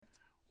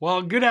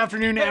Well, good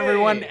afternoon,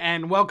 everyone,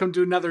 and welcome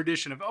to another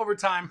edition of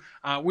Overtime.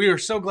 We are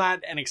so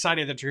glad and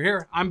excited that you're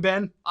here. I'm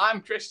Ben.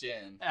 I'm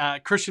Christian.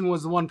 Christian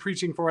was the one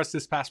preaching for us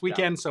this past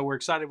weekend, so we're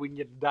excited we can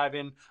get to dive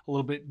in a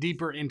little bit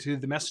deeper into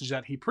the message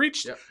that he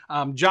preached.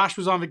 Josh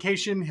was on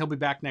vacation. He'll be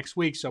back next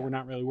week, so we're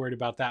not really worried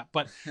about that.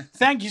 But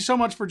thank you so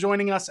much for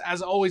joining us.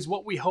 As always,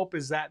 what we hope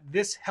is that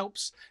this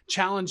helps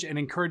challenge and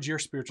encourage your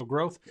spiritual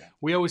growth.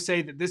 We always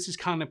say that this is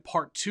kind of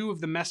part 2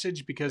 of the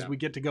message because we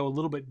get to go a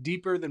little bit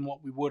deeper than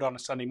what we would on a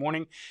Sunday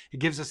morning.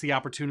 It gives us the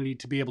opportunity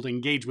to be able to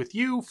engage with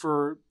you,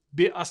 for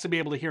us to be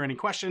able to hear any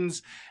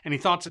questions, any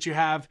thoughts that you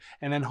have,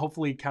 and then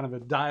hopefully kind of a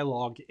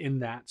dialogue in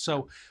that.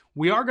 So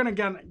we are going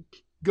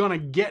to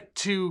get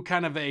to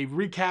kind of a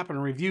recap and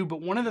a review, but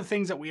one of the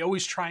things that we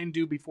always try and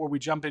do before we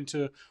jump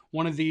into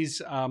one of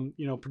these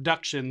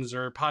productions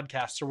or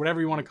podcasts or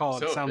whatever you want to call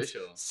it. It sounds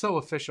so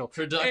official.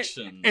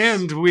 Productions.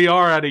 And we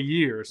are at a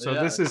year, so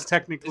this is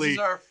technically this is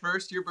our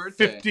first year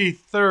birthday.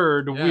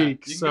 53rd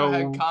week. You can so go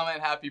ahead and comment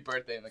happy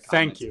birthday in the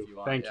comments. Thank you. If you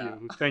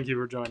want. Thank you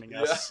for joining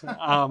us.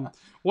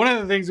 One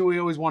of the things that we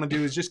always want to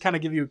do is just kind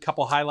of give you a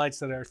couple highlights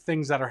that are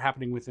things that are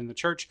happening within the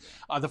church.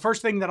 The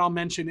first thing that I'll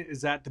mention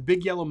is that the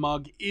Big Yellow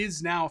Mug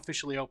is now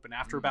officially open.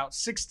 After about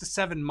 6 to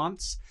 7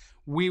 months,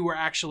 we were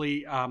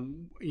actually,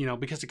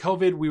 because of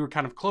COVID, we were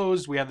kind of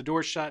closed. We had the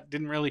doors shut,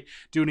 didn't really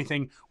do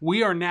anything.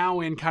 We are now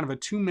in kind of a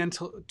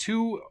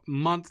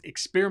 2-month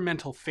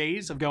experimental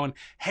phase of going,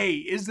 hey,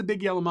 is the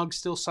Big Yellow Mug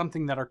still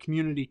something that our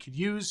community could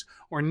use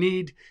or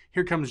need?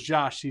 Here comes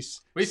Josh.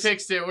 We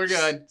fixed it. We're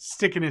good.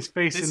 Sticking his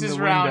face in the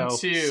window.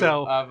 This is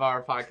round 2 of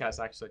our podcast,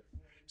 actually.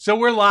 So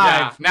we're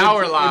live. Yeah, now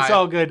we're live. It's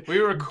all good. We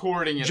were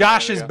recording it.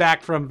 Josh is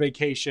back from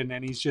vacation,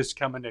 and he's just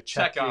coming to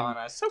check on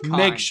us. So kind.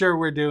 Make sure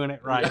we're doing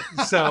it right.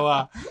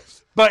 So,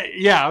 but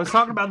yeah, I was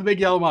talking about the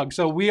Big Yellow Mug.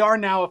 So we are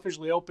now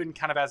officially open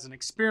kind of as an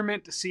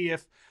experiment to see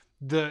if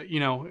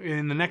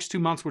in the next 2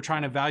 months, we're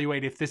trying to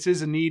evaluate if this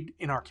is a need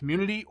in our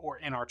community or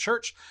in our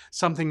church,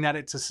 something that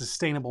it's a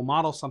sustainable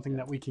model, something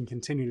that we can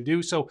continue to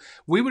do. So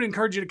we would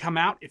encourage you to come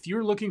out. If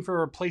you're looking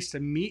for a place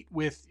to meet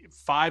with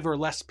 5 or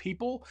less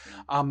people,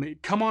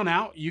 come on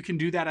out. You can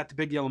do that at the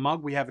Big Yellow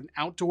Mug. We have an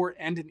outdoor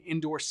and an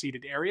indoor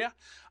seated area.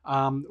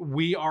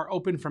 We are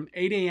open from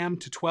 8 a.m.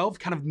 to 12,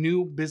 kind of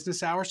new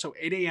business hours. So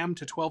 8 a.m.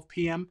 to 12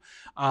 p.m.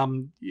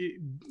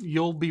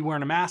 You'll be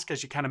wearing a mask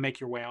as you kind of make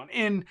your way on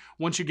in.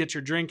 Once you get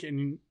your drink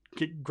and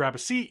grab a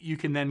seat, you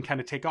can then kind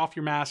of take off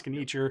your mask and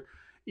eat your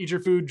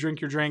food, drink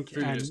your drink.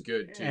 Food is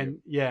good too. And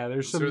yeah,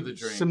 there's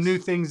some new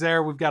things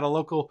there. We've got a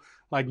local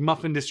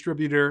muffin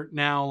distributor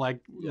now,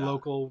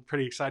 local,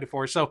 pretty excited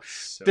for. So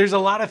there's a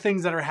lot of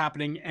things that are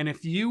happening. And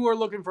if you are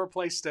looking for a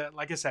place to,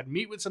 like I said,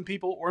 meet with some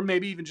people, or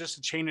maybe even just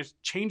a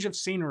change of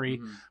scenery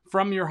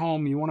from your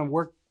home, you want to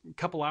work a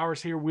couple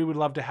hours here, we would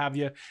love to have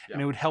you, and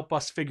it would help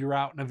us figure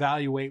out and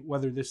evaluate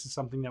whether this is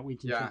something that we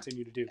can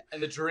continue to do.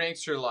 And the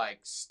drinks are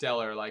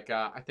stellar.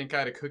 I think I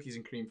had a cookies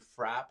and cream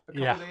frap a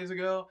couple days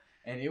ago,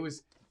 and it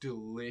was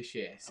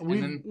delicious.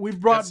 We've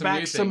brought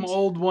back some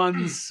old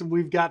ones.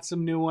 We've got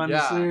some new ones.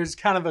 There's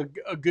kind of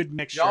a good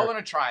mixture. Y'all want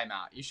to try them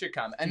out, you should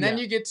come. And then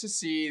you get to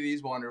see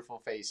these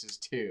wonderful faces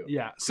too.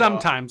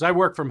 Sometimes I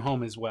work from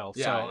home as well,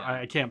 so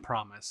I can't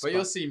promise. But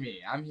you'll see me.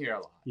 I'm here a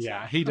lot.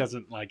 Yeah, he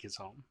doesn't like his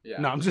home.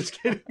 No, I'm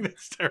just kidding.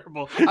 That's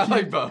terrible. I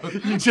like both.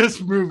 You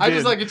just moved in. I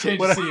just like a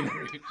change of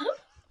scenery.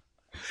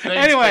 Thanks,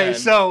 anyway,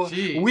 so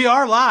we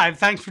are live.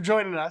 Thanks for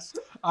joining us.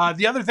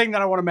 The other thing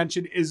that I want to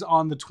mention is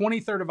on the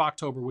 23rd of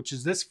October, which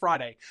is this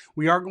Friday,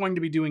 we are going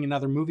to be doing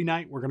another movie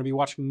night. We're going to be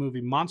watching the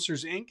movie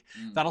Monsters, Inc.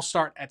 That'll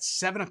start at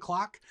 7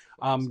 o'clock.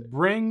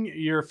 Bring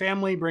your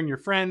family, bring your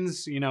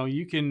friends.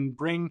 You can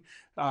bring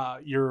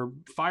your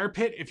fire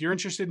pit if you're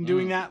interested in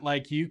doing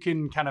that. You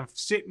can kind of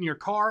sit in your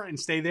car and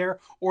stay there,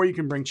 or you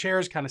can bring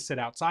chairs, kind of sit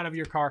outside of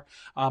your car.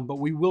 But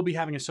we will be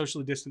having a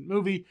socially distant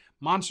movie,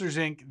 Monsters,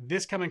 Inc.,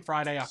 this coming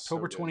Friday,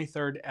 October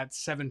 23rd at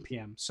 7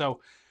 p.m.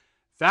 So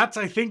that's,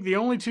 I think, the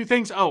only 2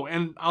 things. Oh,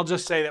 and I'll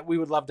just say that we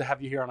would love to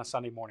have you here on a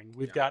Sunday morning.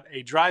 We've got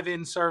a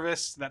drive-in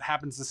service that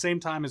happens the same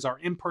time as our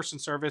in-person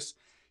service.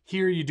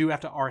 Here, you do have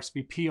to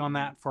RSVP on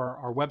that for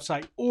our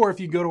website, or if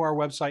you go to our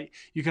website,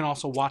 you can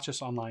also watch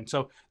us online.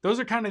 So those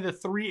are kind of the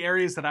 3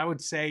 areas that I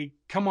would say,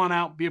 come on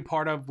out, be a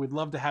part of. We'd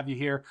love to have you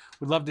here.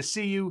 We'd love to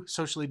see you,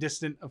 socially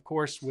distant, of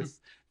course, with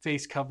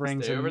face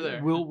coverings. Stay over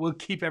there. We'll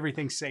keep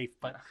everything safe,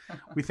 but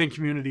we think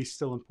community is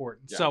still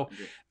important. So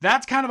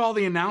that's kind of all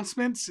the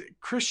announcements.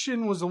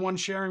 Christian was the one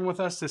sharing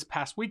with us this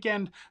past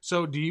weekend.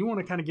 So do you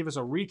want to kind of give us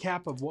a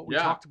recap of what we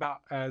talked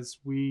about as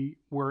we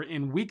were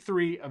in week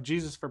 3 of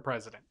Jesus for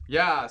President?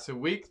 Yeah, so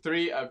week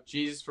 3 of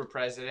Jesus for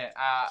President.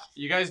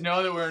 You guys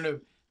know that we're in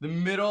the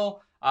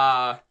middle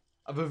of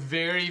a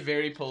very,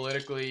 very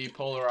politically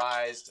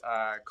polarized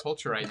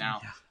culture right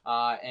now.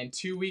 And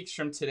 2 weeks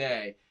from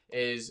today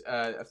is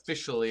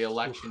officially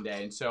election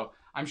day. And so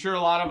I'm sure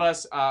a lot of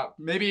us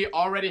maybe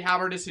already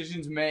have our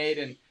decisions made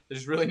and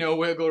there's really no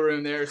wiggle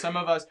room there. Some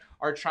of us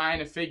are trying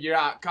to figure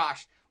out,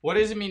 gosh, what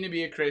does it mean to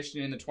be a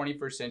Christian in the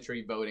 21st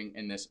century voting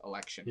in this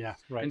election? Yeah,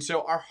 right. And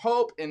so our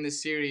hope in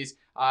this series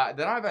that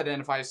I've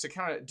identified is to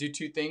kind of do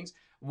 2 things.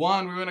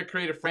 One, we want to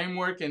create a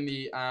framework and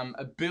the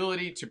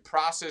ability to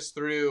process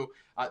through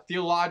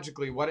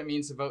theologically what it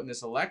means to vote in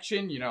this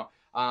election.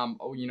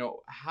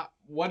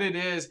 What it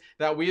is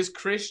that we as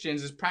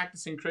Christians, as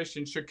practicing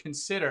Christians, should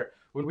consider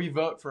when we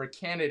vote for a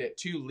candidate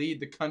to lead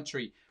the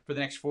country for the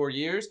next 4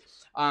 years.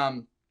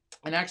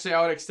 And actually,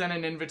 I would extend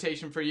an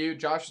invitation for you.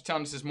 Josh was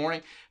telling us this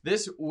morning,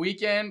 this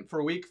weekend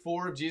for week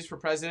 4 of Jesus for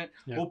President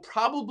will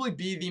probably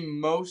be the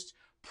most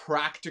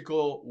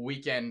practical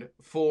weekend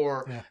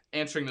for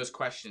answering those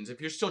questions. If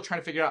you're still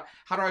trying to figure out,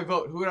 how do I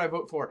vote? Who would I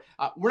vote for?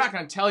 We're not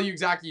going to tell you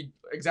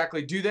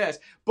exactly do this,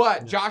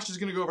 but Josh is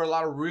going to go over a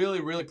lot of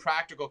really, really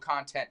practical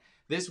content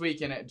this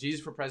weekend at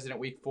Jesus for President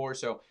week 4.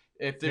 So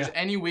if there's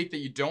any week that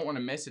you don't want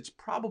to miss, it's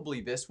probably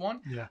this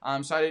one.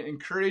 So I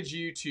encourage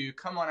you to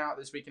come on out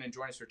this weekend and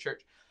join us for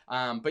church.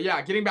 But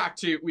yeah, getting back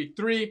to week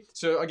 3.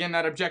 So again,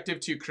 that objective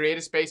to create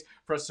a space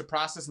for us to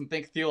process and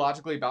think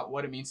theologically about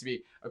what it means to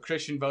be a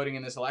Christian voting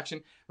in this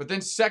election. But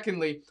then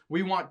secondly,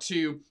 we want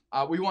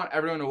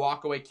everyone to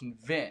walk away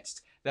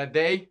convinced that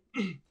they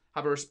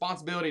have a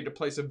responsibility to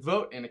place a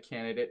vote in a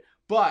candidate,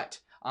 but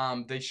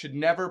they should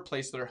never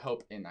place their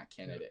hope in that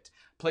candidate.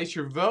 Place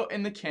your vote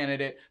in the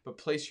candidate, but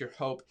place your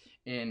hope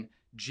in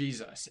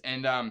Jesus.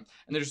 And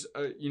there's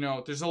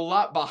a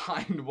lot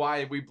behind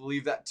why we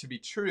believe that to be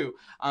true.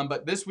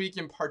 But this week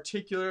in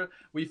particular,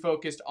 we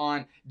focused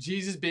on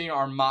Jesus being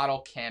our model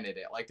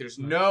candidate. Like, there's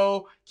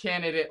no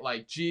candidate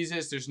like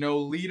Jesus. There's no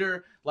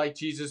leader like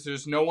Jesus.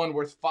 There's no one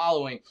worth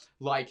following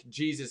like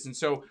Jesus. And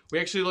so we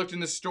actually looked in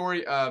the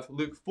story of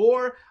Luke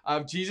 4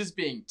 of Jesus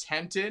being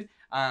tempted,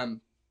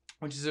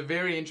 which is a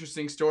very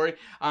interesting story.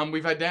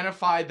 We've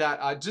identified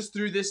that just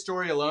through this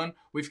story alone,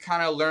 we've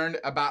kind of learned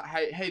about,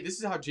 hey, this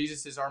is how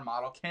Jesus is our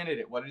model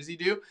candidate. What does he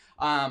do?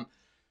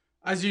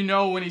 As you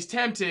know, when he's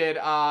tempted,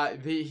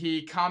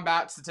 he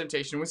combats the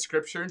temptation with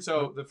Scripture. And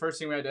so the first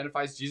thing we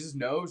identify is Jesus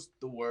knows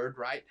the Word,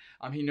 right?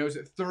 He knows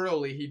it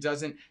thoroughly. He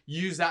doesn't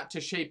use that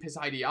to shape his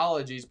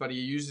ideologies, but he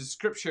uses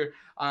Scripture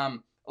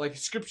like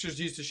Scripture's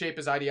used to shape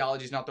his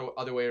ideologies, not the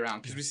other way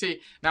around. Because we see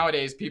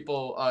nowadays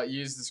people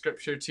use the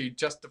Scripture to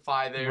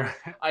justify their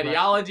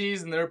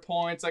ideologies and their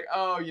points. Like,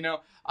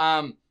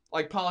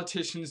 like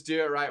politicians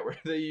do it, right? Where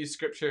they use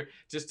Scripture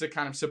just to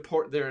kind of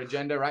support their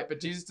agenda, right? But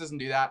Jesus doesn't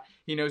do that.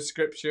 He knows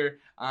Scripture.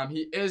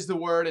 He is the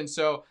Word. And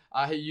so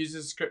he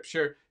uses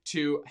Scripture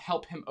to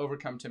help him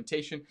overcome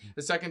temptation.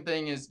 The second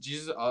thing is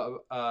Jesus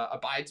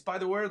abides by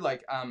the Word.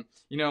 Like,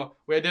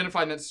 we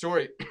identified in that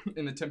story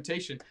in the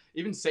temptation,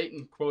 even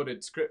Satan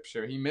quoted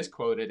Scripture. He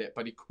misquoted it,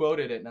 but he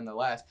quoted it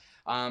nonetheless.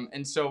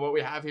 And so what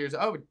we have here is,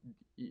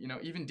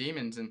 even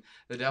demons and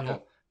the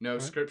devil know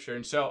Scripture.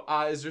 And so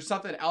is there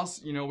something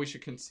else, we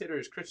should consider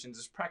as Christians,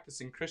 as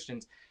practicing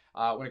Christians,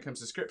 when it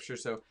comes to Scripture?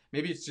 So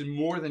maybe it's just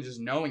more than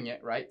just knowing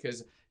it, right?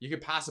 Because you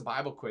could pass a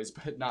Bible quiz,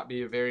 but not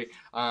be a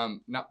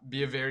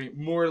very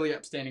morally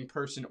upstanding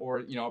person, or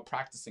a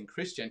practicing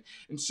Christian.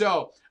 And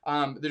so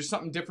there's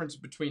something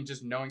different between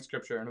just knowing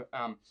Scripture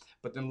and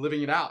but then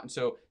living it out. And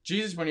so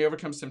Jesus, when he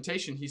overcomes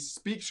temptation, he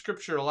speaks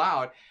Scripture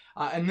aloud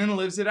and then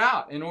lives it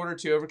out in order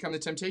to overcome the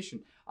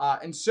temptation.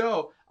 And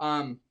so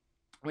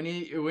when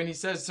he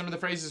says some of the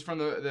phrases from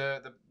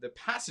the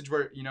passage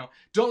where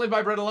don't live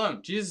by bread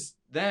alone, Jesus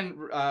then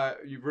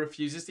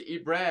refuses to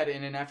eat bread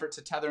in an effort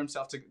to tether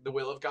himself to the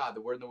will of God,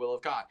 the Word and the will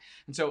of God.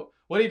 And so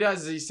what he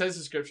does is he says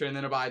the Scripture and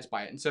then abides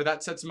by it. And so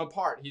that sets him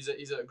apart. He's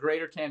a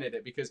greater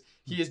candidate because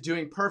he is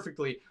doing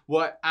perfectly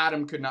what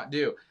Adam could not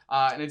do.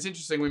 And it's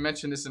interesting, we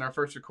mentioned this in our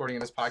first recording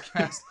of this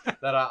podcast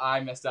that I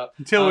messed up.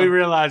 Until we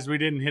realized we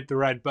didn't hit the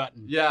right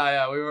button.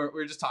 Yeah, we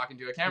were just talking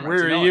to a camera.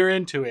 We're a year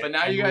into it. But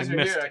now you guys are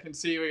here. I can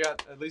see we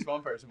got at least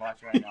one person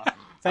watching right now.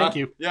 Thank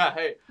you. Yeah,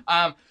 hey.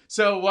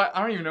 So what,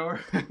 I don't even know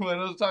what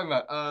I was talking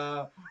about.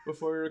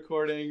 Before we were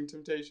recording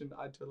temptation,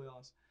 I totally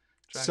lost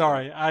track.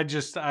 Sorry, I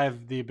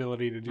have the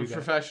ability to do that.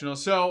 Professional.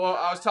 So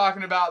I was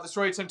talking about the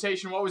story of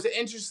temptation. What was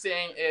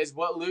interesting is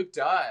what Luke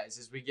does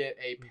is we get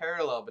a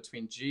parallel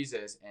between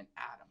Jesus and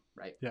Adam,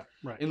 right? Yeah,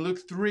 right. In Luke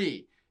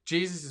 3,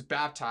 Jesus is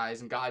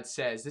baptized and God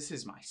says, "This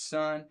is my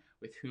son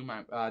with whom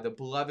I'm the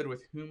beloved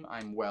with whom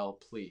I'm well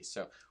pleased."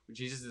 So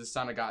Jesus is the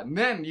Son of God. And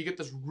then you get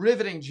this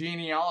riveting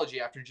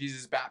genealogy after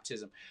Jesus'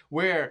 baptism,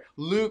 where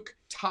Luke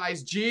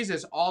ties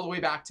Jesus all the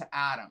way back to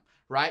Adam,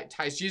 right?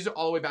 Ties Jesus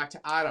all the way back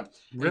to Adam.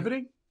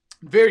 Riveting?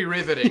 Very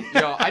riveting.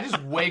 I just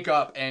wake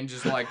up and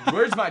just like,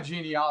 where's my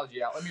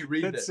genealogy at? Let me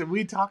read this.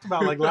 We talked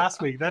about like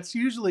last week. That's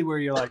usually where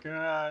you're like,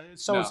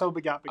 so-and-so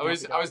begot. I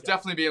was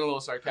definitely being a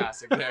little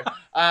sarcastic there.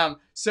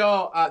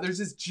 So there's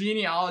this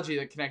genealogy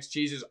that connects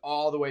Jesus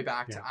all the way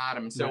back to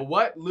Adam. And so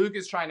what Luke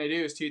is trying to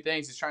do is two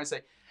things. He's trying to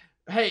say,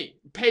 hey,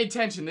 pay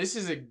attention. This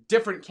is a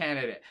different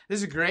candidate. This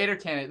is a greater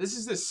candidate. This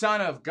is the Son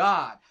of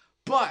God.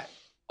 But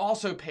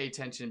also pay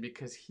attention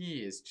because he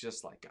is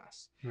just like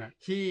us. Right.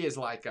 He is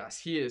like us.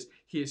 He is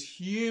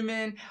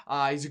human.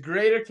 He's a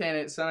greater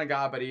candidate, Son of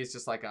God, but he is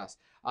just like us.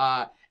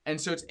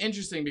 And so it's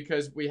interesting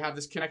because we have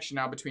this connection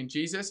now between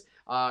Jesus,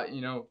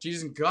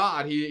 Jesus and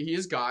God. He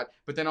is God,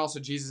 but then also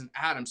Jesus and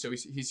Adam, so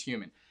he's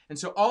human. And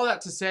so all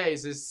that to say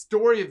is this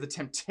story of the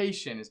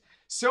temptation is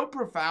so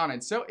profound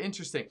and so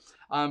interesting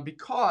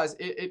because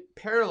it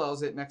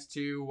parallels it next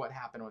to what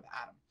happened with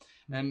Adam.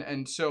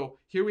 And so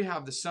here we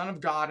have the Son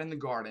of God in the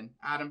garden,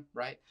 Adam,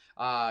 right,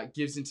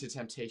 gives into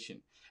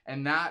temptation.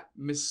 And that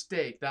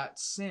mistake, that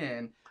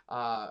sin,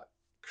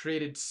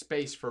 created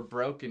space for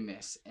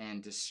brokenness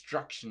and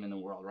destruction in the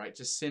world, right?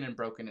 Just sin and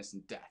brokenness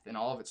and death and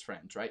all of its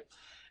friends, right?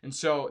 And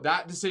so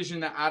that decision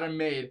that Adam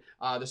made,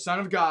 the Son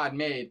of God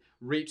made,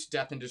 reaped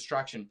death and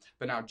destruction.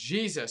 But now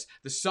Jesus,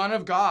 the Son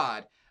of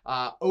God,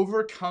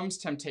 overcomes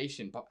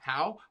temptation. But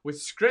how?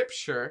 With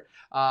Scripture.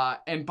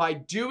 And by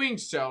doing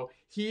so,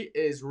 he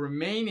is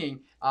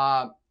remaining,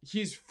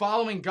 he's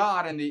following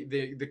God and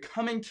the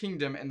coming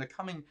kingdom and the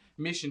coming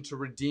mission to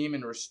redeem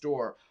and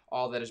restore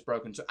all that is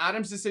broken. So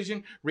Adam's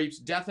decision reaps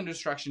death and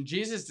destruction.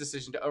 Jesus'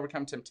 decision to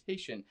overcome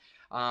temptation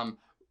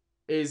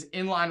is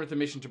in line with the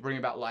mission to bring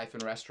about life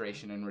and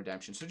restoration and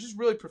redemption. So just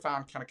really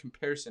profound kind of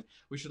comparison.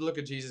 We should look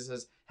at Jesus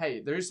as, hey,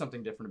 there is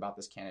something different about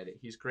this candidate.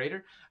 He's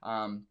greater.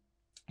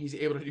 He's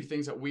able to do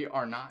things that we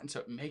are not. And so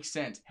it makes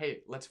sense. Hey,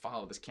 let's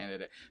follow this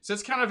candidate. So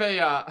it's kind of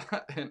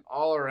an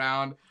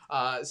all-around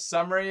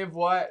summary of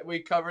what we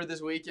covered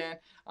this weekend.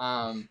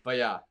 But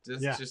yeah,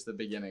 just the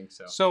beginning.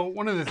 So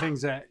one of the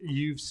things that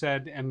you've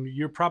said, and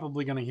you're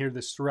probably going to hear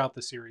this throughout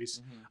the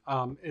series,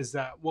 is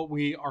that what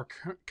we are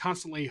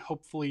constantly,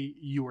 hopefully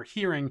you are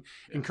hearing,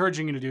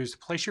 encouraging you to do is to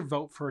place your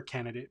vote for a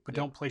candidate, but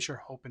don't place your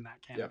hope in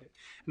that candidate.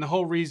 And the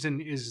whole reason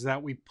is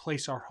that we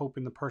place our hope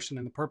in the person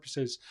and the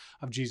purposes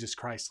of Jesus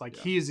Christ. Like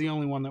he is the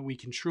only one that we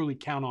can truly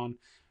count on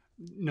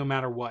no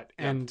matter what.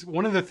 And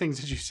one of the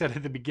things that you said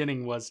at the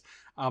beginning was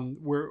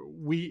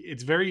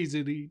it's very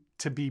easy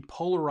to be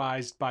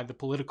polarized by the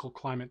political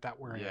climate that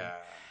we're in.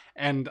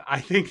 And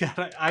I think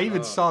that I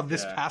even saw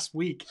this past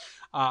week,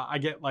 I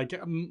get like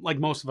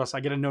most of us, I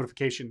get a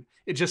notification.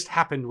 It just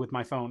happened with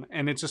my phone,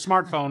 and it's a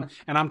smartphone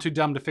and I'm too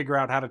dumb to figure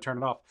out how to turn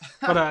it off.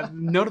 But a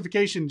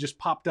notification just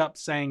popped up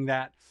saying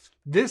that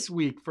this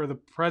week for the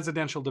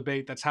presidential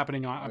debate that's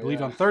happening on, I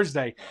believe on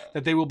Thursday,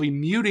 that they will be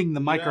muting the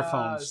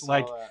microphones.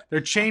 They're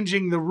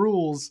changing the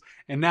rules,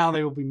 and now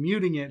they will be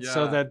muting it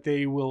so that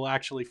they will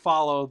actually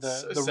follow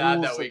the rules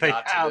that we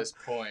got to this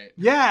point.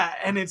 Yeah,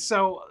 and it's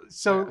so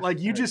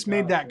like you just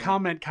made that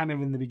comment kind of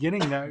in the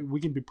beginning that we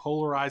can be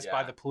polarized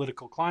by the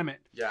political climate.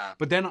 Yeah.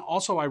 But then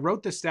also I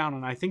wrote this down,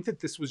 and I think that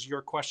this was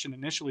your question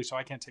initially, so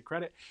I can't take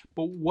credit.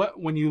 But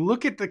when you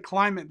look at the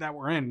climate that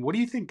we're in, what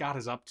do you think God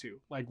is up to?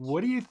 Like,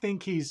 what do you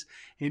think he's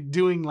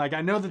doing? Like,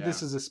 I know that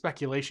this is a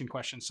speculation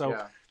question, so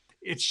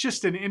it's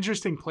just an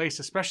interesting place,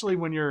 especially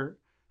when you're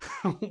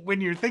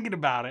when you're thinking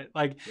about it.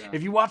 Like,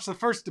 if you watch the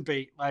first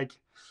debate, like,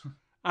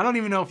 I don't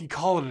even know if you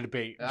call it a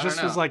debate. It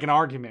just was like an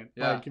argument.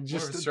 Like,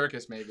 just a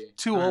circus, maybe.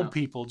 Two old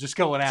people just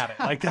going at it.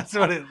 Like, that's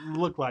what it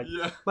looked like.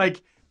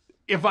 Like,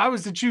 if I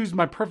was to choose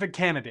my perfect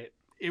candidate,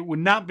 it would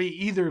not be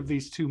either of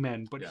these two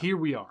men, but here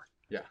we are.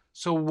 Yeah.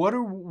 So what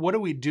do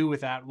we do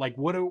with that? Like,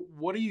 what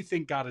do you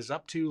think God is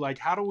up to? Like,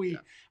 how do we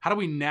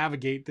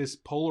navigate this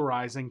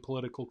polarizing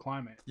political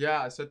climate?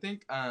 Yeah. So I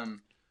think,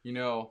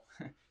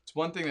 it's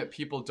one thing that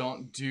people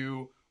don't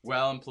do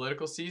well in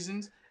political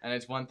seasons. And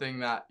it's one thing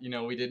that,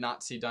 we did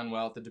not see done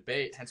well at the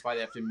debate, hence why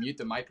they have to mute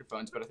the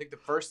microphones. But I think the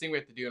first thing we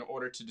have to do in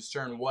order to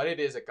discern what it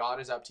is that God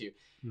is up to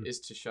is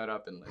to shut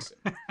up and listen.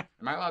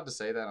 Am I allowed to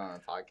say that on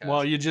a podcast?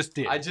 Well, you just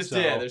did. I just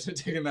did. There's no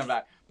taking that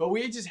back. But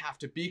we just have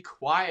to be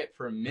quiet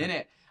for a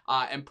minute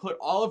and put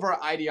all of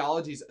our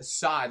ideologies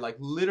aside, like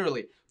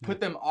literally put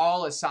them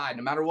all aside,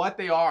 no matter what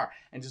they are,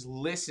 and just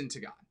listen to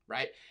God,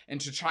 right? And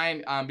to try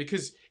and,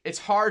 because it's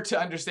hard to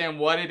understand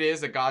what it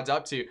is that God's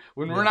up to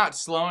when we're not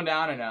slowing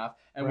down enough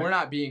and we're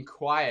not being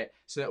quiet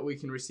so that we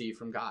can receive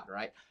from God,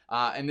 right?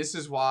 And this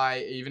is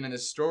why even in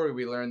this story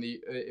we learn the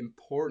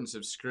importance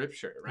of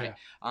Scripture, right?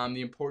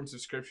 The importance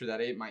of Scripture,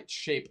 that it might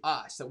shape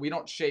us, that we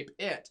don't shape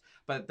it,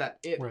 but that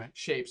it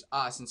shapes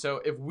us. And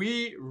so if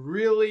we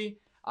really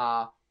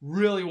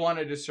want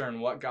to discern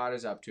what God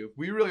is up to, if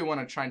we really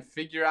want to try and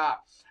figure out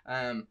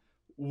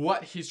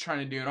what he's trying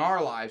to do in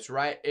our lives,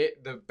 right?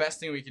 The best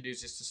thing we could do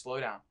is just to slow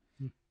down,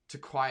 to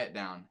quiet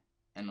down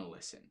and to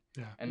listen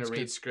and to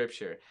read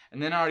Scripture.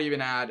 And then I would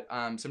even add,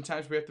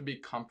 sometimes we have to be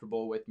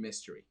comfortable with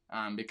mystery.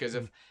 Because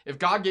if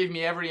God gave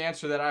me every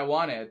answer that I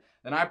wanted,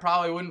 then I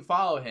probably wouldn't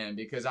follow him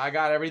because I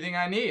got everything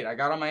I need. I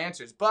got all my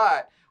answers.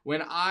 But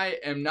when I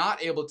am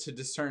not able to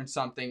discern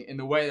something in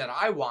the way that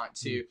I want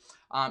to,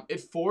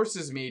 it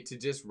forces me to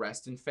just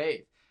rest in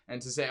faith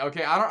and to say,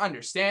 okay, I don't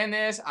understand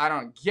this. I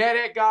don't get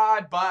it,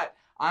 God, but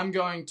I'm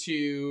going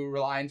to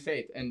rely in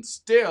faith and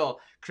still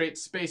create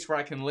space where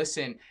I can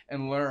listen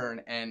and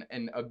learn and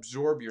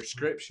absorb your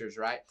Scriptures,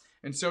 right?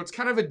 And so it's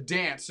kind of a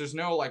dance. There's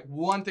no like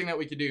one thing that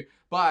we could do,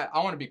 but I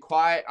want to be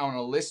quiet. I want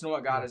to listen to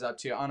what God is up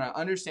to. I want to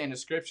understand the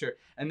Scripture.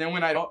 And then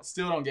when I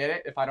still don't get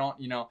it, if I don't,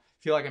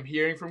 feel like I'm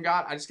hearing from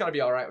God, I just got to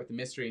be all right with the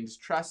mystery and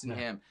just trust in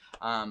him.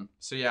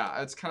 So yeah,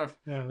 it's kind of,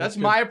 that's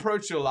my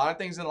approach to a lot of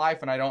things in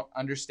life when I don't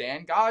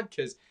understand God,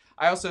 because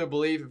I also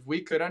believe if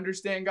we could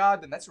understand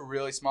God, then that's a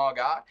really small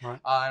God. Right.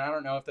 And I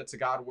don't know if that's a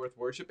God worth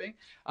worshiping.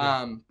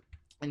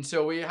 And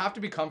so we have to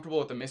be comfortable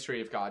with the mystery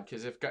of God,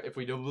 because if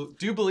we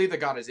do believe that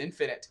God is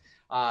infinite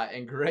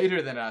and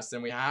greater than us,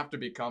 then we have to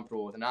be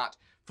comfortable with not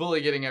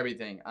fully getting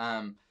everything.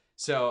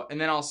 So, and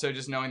then also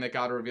just knowing that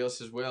God reveals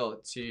his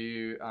will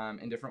to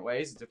in different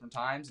ways, at different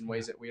times, in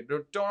ways that we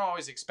don't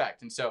always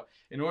expect. And so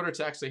in order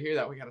to actually hear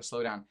that, we got to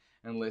slow down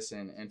and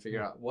listen and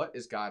figure out, what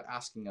is God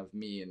asking of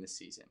me in this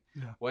season?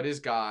 Yeah. What is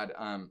God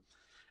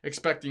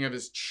expecting of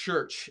his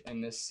church in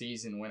this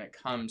season when it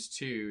comes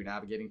to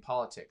navigating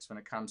politics, when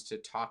it comes to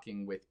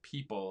talking with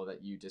people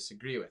that you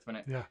disagree with, when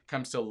it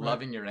comes to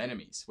loving your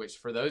enemies, which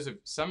for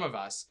some of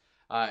us,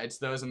 it's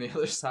those on the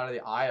other side of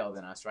the aisle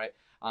than us, right?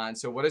 And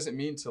so what does it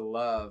mean to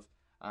love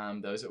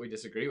those that we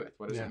disagree with?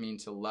 What does it mean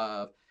to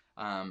love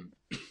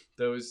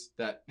those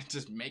that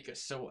just make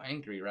us so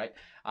angry, right?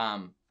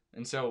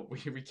 And so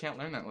we can't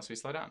learn that unless we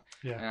slow down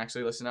and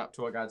actually listen up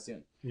to what God's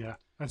doing. Yeah,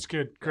 that's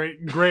good.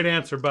 Great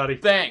answer, buddy.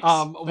 Thanks.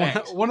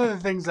 One of the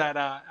things that,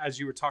 as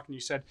you were talking,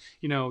 you said,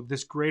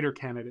 this greater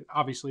candidate,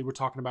 obviously we're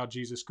talking about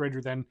Jesus,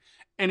 greater than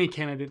any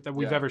candidate that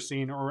we've ever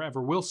seen or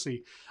ever will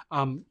see.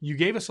 You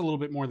gave us a little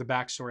bit more of the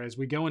backstory as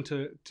we go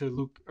into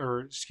Luke,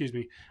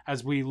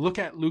 as we look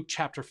at Luke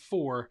chapter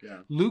 4,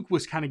 Luke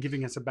was kind of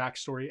giving us a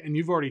backstory, and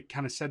you've already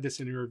kind of said this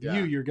in your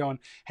review. You're going,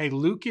 hey,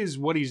 Luke is,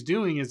 what he's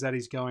doing is that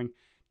he's going,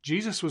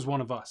 Jesus was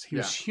one of us. He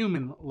was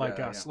human like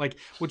us. Like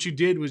what you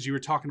did was you were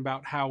talking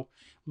about how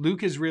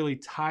Luke is really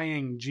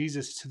tying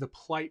Jesus to the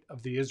plight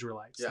of the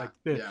Israelites, like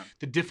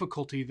the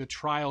difficulty, the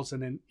trials,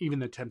 and then even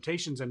the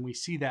temptations. And we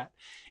see that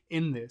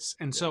in this.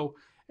 And so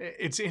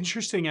it's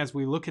interesting as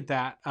we look at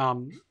that,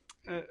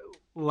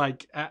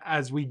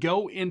 as we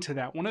go into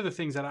that, one of the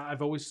things that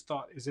I've always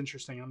thought is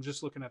interesting, I'm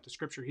just looking at the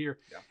scripture here,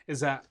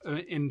 is that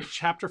in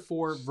chapter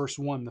 4, verse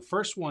 1, the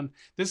first one,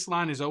 this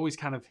line has always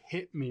kind of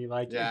hit me.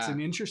 It's an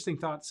interesting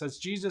thought. It says,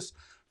 Jesus,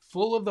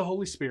 full of the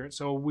Holy Spirit.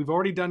 So we've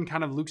already done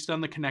Luke's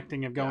done the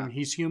connecting of going,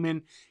 he's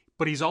human,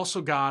 but he's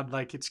also God.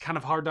 Like, it's kind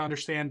of hard to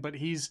understand, but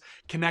he's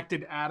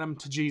connected Adam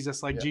to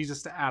Jesus,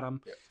 Jesus to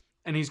Adam.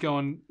 And he's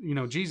going,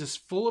 Jesus,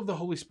 full of the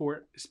Holy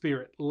Spirit,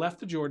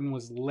 left the Jordan,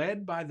 was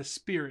led by the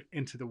Spirit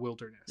into the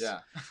wilderness. Yeah.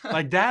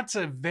 That's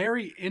a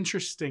very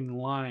interesting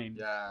line.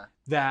 Yeah.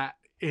 That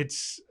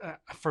it's,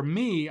 for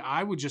me,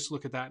 I would just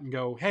look at that and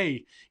go,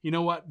 hey, you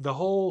know what? The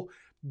whole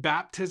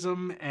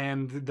baptism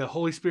and the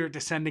Holy Spirit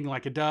descending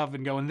like a dove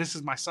and going, this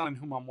is my son in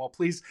whom I'm well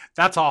pleased.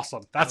 That's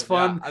awesome. That's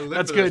fun. I live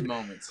That's for good. Those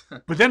moments.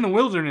 But then the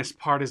wilderness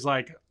part is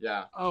like,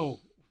 yeah. Oh,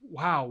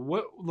 wow.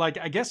 What,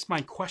 I guess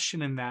my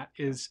question in that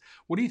is,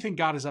 what do you think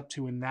God is up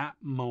to in that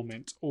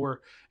moment?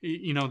 Or,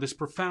 this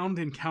profound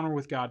encounter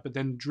with God, but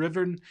then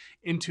driven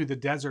into the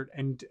desert.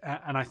 And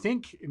I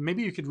think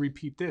maybe you could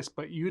repeat this,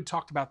 but you had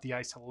talked about the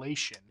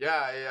isolation.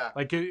 Yeah.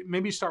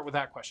 Maybe start with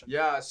that question.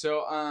 Yeah.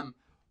 So,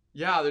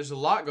 there's a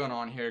lot going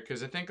on here,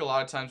 because I think a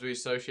lot of times we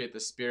associate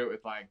the Spirit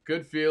with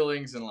good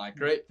feelings and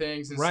great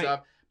things and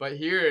stuff. But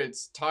here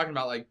it's talking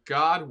about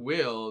God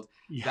willed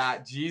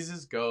that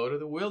Jesus go to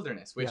the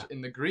wilderness, which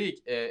in the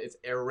Greek it's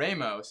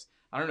eremos.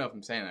 I don't know if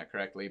I'm saying that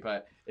correctly,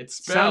 but it's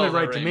spelled sounded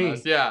right eremos. to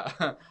me.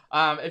 Yeah.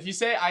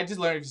 I just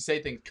learned if you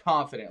say things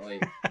confidently,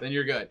 then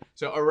you're good.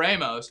 So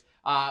eremos,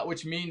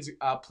 which means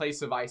a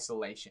place of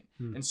isolation.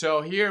 And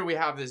so here we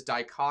have this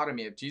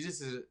dichotomy of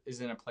Jesus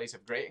is in a place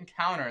of great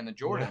encounter in the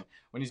Jordan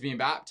when he's being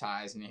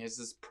baptized, and he has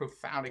this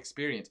profound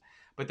experience.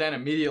 But then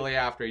immediately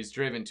after, he's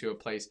driven to a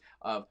place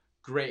of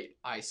great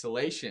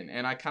isolation.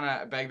 And I kind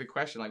of beg the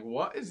question,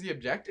 what is the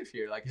objective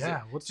here? Is it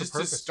what's just the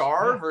purpose? To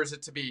starve, or is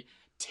it to be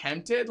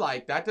tempted?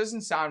 That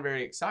doesn't sound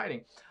very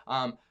exciting.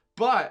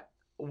 But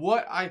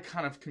what I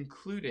kind of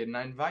concluded, and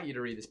I invite you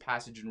to read this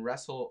passage and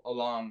wrestle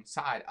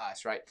alongside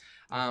us, right?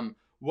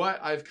 What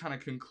I've kind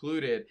of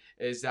concluded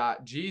is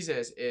that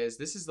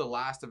this is the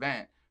last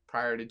event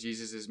prior to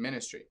Jesus's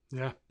ministry.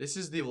 Yeah. This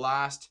is the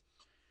last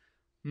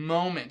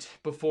moment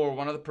before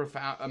one of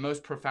the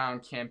most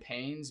profound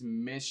campaigns,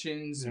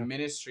 missions,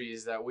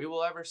 ministries that we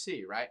will ever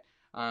see, right?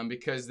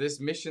 Because this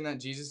mission that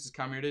Jesus has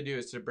come here to do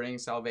is to bring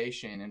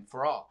salvation and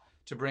for all,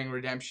 to bring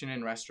redemption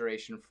and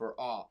restoration for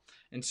all.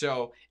 And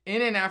so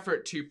in an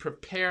effort to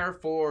prepare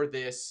for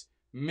this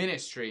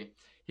ministry,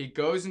 he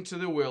goes into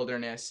the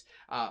wilderness,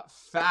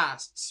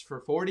 fasts for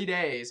 40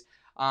 days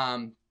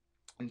and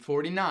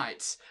 40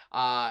 nights,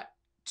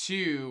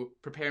 to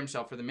prepare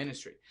himself for the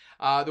ministry.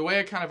 The way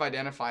I kind of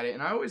identified it,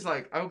 and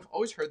I've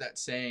always heard that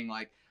saying,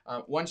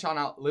 one shall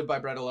not live by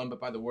bread alone, but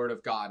by the word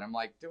of God. I'm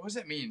like, what does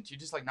that mean? Do you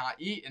just not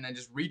eat and then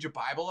just read your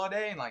Bible all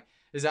day? And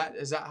is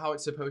that how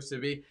it's supposed to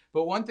be?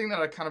 But one thing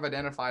that I kind of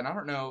identified, and I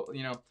don't know,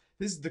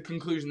 this is the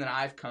conclusion that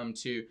I've come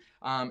to,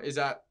 is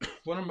that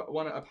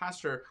a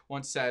pastor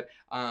once said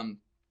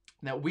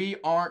that we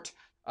aren't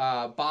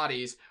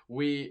bodies,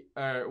 we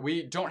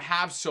don't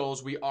have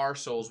souls, we are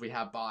souls, we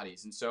have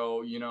bodies. And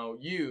so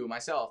you,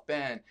 myself,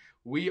 Ben,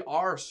 we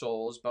are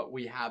souls, but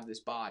we have this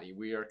body,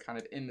 we are kind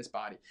of in this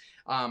body.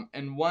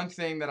 And one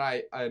thing that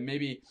I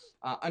maybe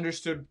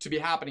understood to be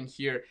happening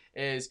here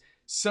is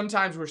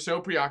sometimes we're so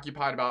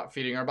preoccupied about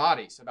feeding our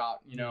bodies, about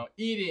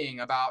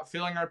eating, about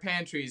filling our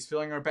pantries,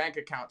 filling our bank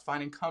accounts,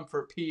 finding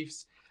comfort,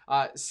 peace,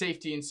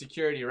 safety and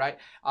security, right?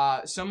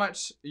 So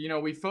much,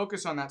 we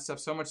focus on that stuff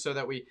so much so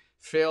that we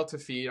fail to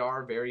feed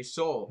our very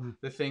soul,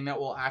 the thing that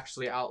will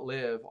actually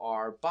outlive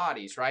our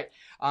bodies, right?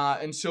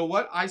 And so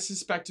what I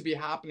suspect to be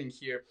happening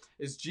here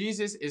is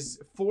Jesus is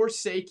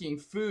forsaking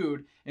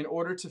food in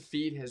order to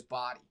feed his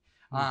body.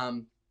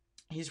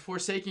 He's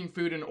forsaking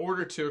food in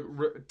order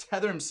to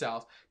tether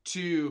himself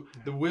to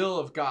the will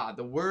of God,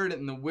 the word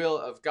and the will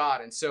of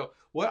God. And so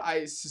what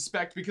I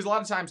suspect, because a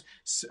lot of times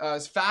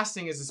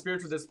fasting is a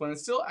spiritual discipline, it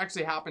still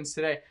actually happens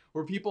today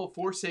where people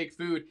forsake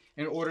food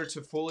in order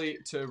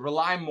to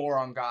rely more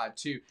on God,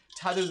 to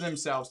tether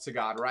themselves to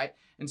God, right?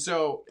 And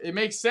so it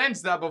makes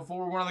sense that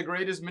before one of the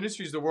greatest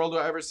ministries the world will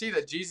ever see,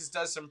 that Jesus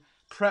does some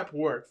prep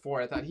work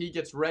for it, that he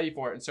gets ready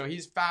for it. And so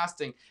he's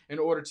fasting in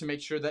order to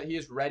make sure that he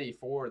is ready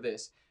for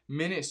this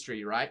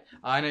ministry, right?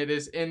 And it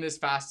is in this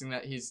fasting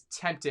that he's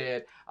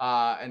tempted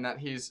and that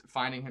he's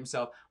finding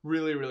himself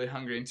really, really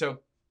hungry. And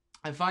so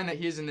I find that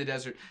he is in the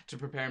desert to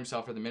prepare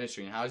himself for the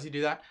ministry. And how does he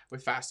do that?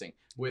 With fasting,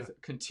 with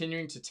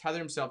continuing to tether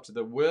himself to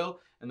the will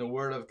and the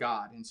word of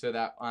God. And so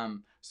that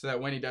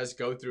when he does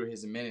go through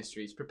his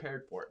ministry, he's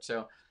prepared for it.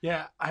 So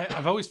yeah,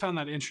 I've always found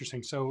that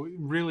interesting. So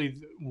really,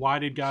 why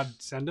did God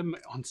send him?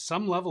 On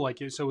some level,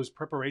 so it was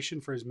preparation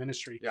for his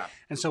ministry. Yeah.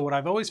 And so what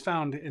I've always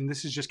found, and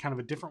this is just kind of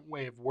a different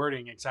way of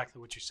wording exactly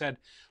what you said,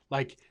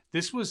 like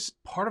this was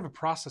part of a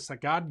process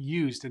that God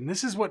used. And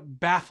this is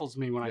what baffles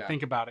me when I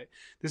think about it.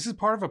 This is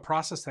part of a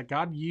process that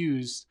God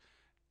used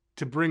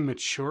to bring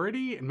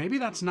maturity. And maybe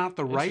that's not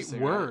the right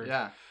word. Right?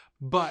 Yeah.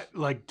 But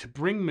like to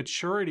bring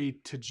maturity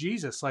to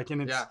Jesus.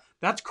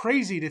 That's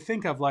crazy to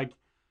think of. Like,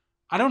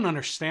 I don't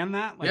understand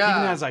that. Like,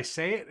 even as I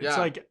say it, it's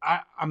like,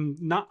 I'm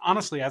not,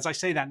 honestly, as I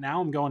say that now,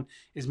 I'm going,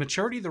 is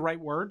maturity the right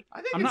word?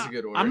 I think it's a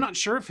good word. I'm not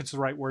sure if it's the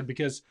right word,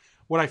 because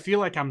what I feel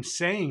like I'm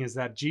saying is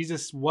that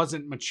Jesus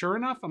wasn't mature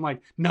enough. I'm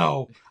like,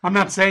 no, I'm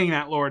not saying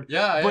that, Lord.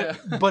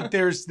 But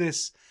there's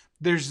this,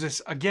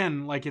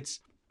 again, like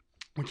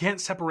we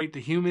can't separate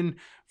the human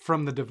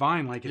from the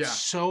divine. Like it's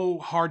so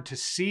hard to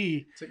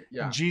see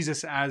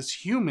Jesus as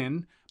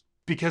human,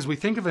 because we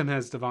think of him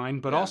as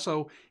divine, but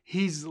also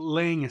he's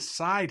laying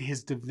aside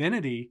his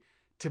divinity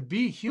to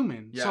be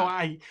human. Yeah.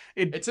 So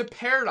it's a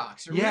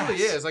paradox. It really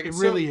is. Like it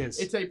really is.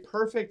 It's a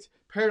perfect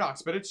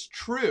paradox, but it's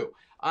true.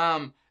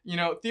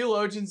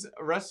 Theologians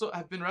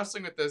have been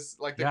wrestling with this,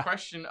 like the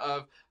question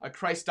of a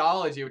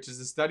Christology, which is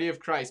the study of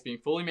Christ being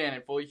fully man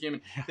and fully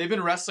human. They've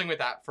been wrestling with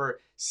that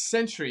for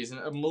centuries and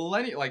a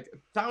millennia, like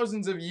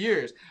thousands of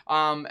years.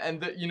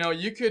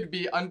 You could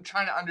be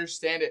trying to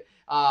understand it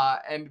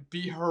and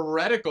be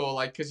heretical,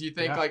 like, because you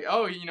think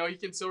he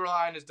can still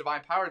rely on his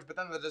divine powers, but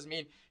then that doesn't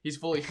mean he's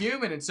fully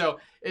human. And so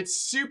it's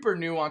super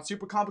nuanced,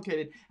 super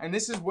complicated. And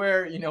this is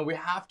where, we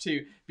have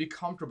to be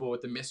comfortable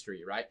with the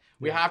mystery, right?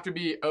 We have to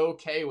be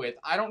okay with,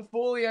 I don't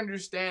fully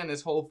understand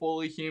this whole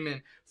fully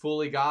human,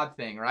 fully God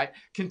thing, right?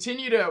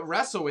 Continue to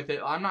wrestle with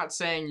it. I'm not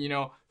saying,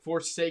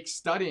 forsake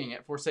studying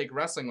it, forsake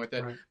wrestling with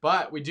it. Right.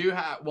 But we do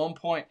at one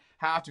point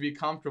have to be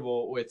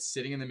comfortable with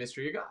sitting in the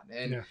mystery of God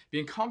and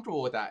being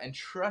comfortable with that and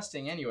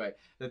trusting anyway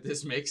that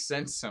this makes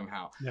sense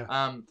somehow.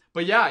 Yeah.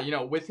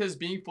 With his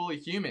being fully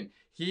human,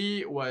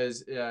 he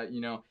was,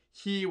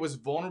 he was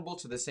vulnerable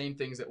to the same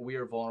things that we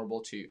are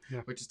vulnerable to,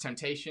 which is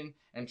temptation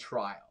and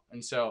trial.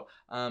 And so,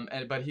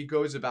 but he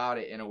goes about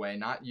it in a way,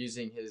 not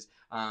using his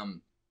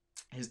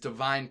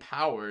divine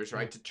powers,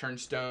 right, to turn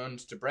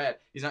stones to bread.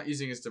 He's not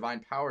using his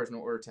divine powers in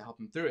order to help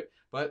him through it,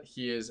 but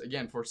he is,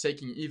 again,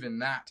 forsaking even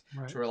that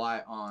to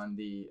rely on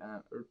the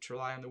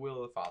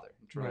will of the Father,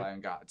 and to rely on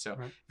God. So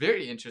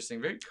very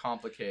interesting, very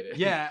complicated.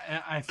 Yeah,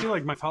 and I feel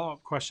like my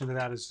follow-up question to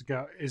that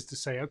is to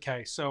say,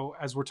 okay, so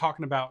as we're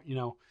talking about,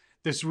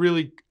 this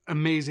really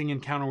amazing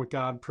encounter with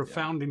God,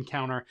 profound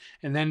encounter,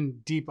 and then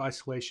deep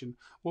isolation,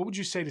 what would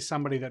you say to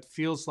somebody that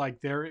feels like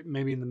they're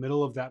maybe in the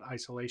middle of that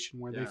isolation,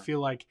 where they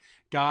feel like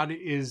God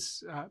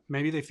is,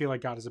 maybe they feel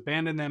like God has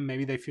abandoned them,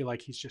 maybe they feel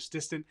like he's just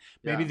distant,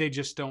 maybe they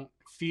just don't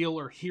feel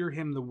or hear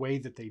him the way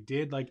that they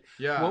did. Like,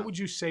 what would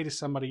you say to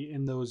somebody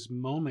in those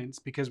moments?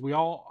 Because we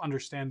all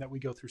understand that we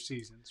go through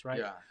seasons,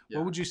 right?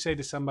 What would you say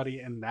to somebody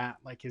in that?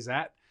 Like, is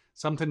that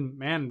something,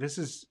 man, this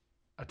is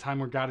a time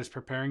where God is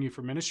preparing you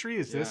for ministry?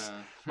 Is this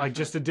like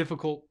just a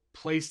difficult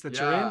place that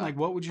you're in? Like,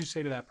 what would you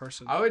say to that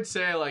person? I would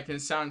say, like,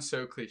 it sounds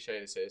so cliche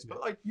to say this,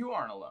 but like, you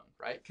aren't alone,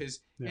 right?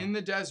 Because in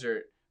the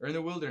desert or in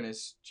the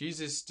wilderness,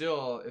 Jesus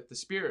still, if the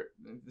Spirit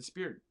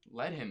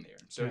led him there.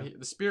 So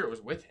the Spirit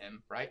was with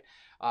him, right?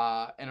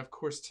 And of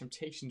course,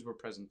 temptations were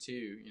present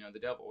too. The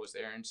devil was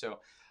there. And so,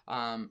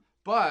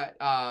 but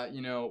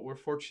we're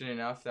fortunate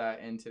enough that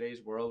in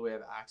today's world, we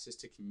have access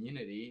to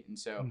community. And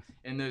so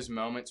in those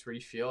moments where you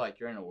feel like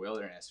you're in a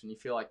wilderness, when you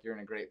feel like you're in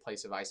a great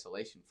place of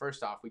isolation,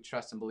 first off, we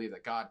trust and believe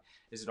that God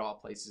is at all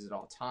places at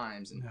all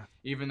times. And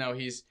even though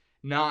he's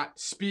not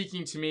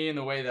speaking to me in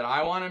the way that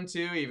I want him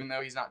to, even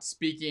though he's not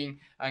speaking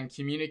and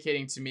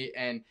communicating to me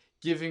and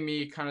giving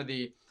me kind of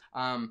the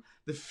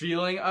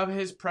feeling of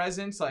his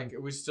presence, like,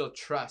 we still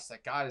trust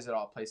that God is at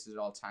all places at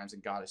all times,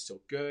 and God is still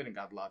good, and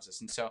God loves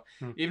us. And so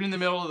even in the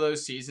middle of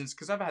those seasons,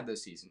 because I've had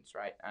those seasons,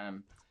 right?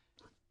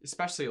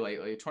 especially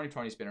lately,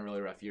 2020 has been a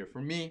really rough year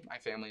for me, my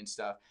family, and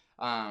stuff.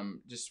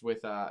 Just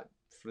with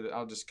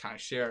I'll just kind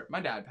of share. My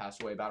dad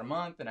passed away about a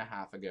month and a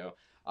half ago,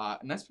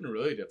 and that's been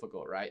really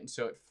difficult, right? And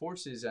so it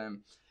forces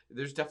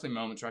there's definitely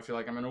moments where I feel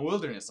like I'm in a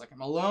wilderness, like I'm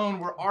alone.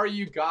 Where are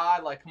you,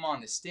 God? Like, come on,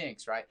 this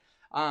stinks, right?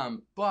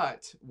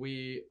 But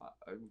we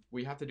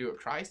have to do it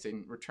Christ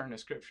and return to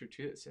Scripture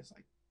too. That says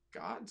like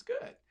God's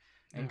good,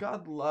 and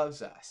God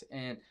loves us,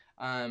 and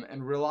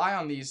rely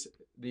on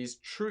these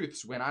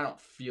truths when I don't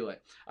feel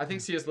it. I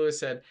think C.S. Lewis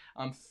said,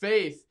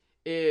 faith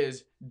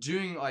is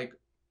doing like,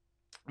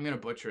 I'm gonna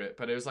butcher it,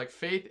 but it was like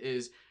faith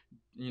is,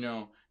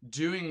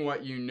 doing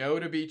what you know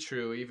to be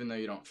true, even though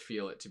you don't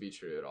feel it to be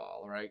true at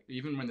all, right?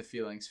 Even when the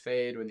feelings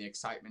fade, when the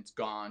excitement's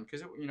gone,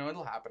 because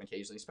it'll happen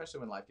occasionally, especially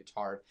when life gets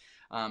hard.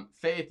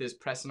 Faith is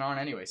pressing on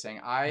anyway,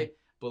 saying, I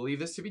believe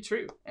this to be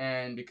true,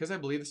 and because I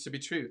believe this to be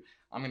true,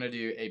 I'm gonna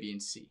do A, B,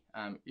 and C,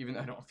 even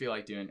though I don't feel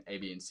like doing A,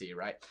 B, and C,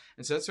 right?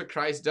 And so that's what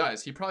Christ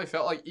does. He probably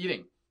felt like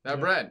eating that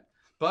bread,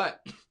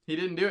 but he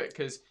didn't do it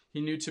because he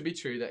knew to be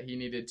true that he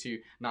needed to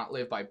not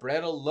live by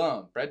bread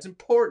alone. Bread's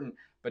important,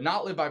 but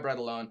not live by bread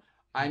alone.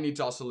 I need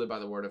to also live by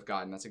the word of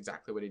God, and that's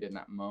exactly what he did in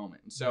that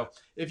moment. And so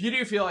if you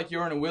do feel like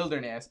you're in a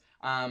wilderness,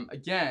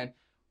 again,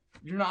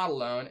 you're not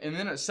alone. And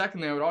then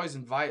secondly, I would always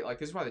invite, like,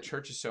 this is why the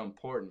church is so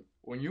important.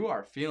 When you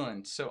are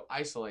feeling so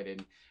isolated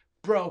and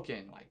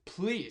broken, like,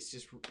 please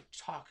just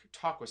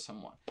talk with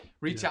someone.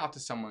 Reach out to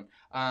someone.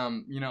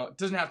 It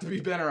doesn't have to be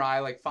Ben or I.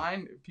 Like,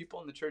 find people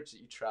in the church that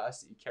you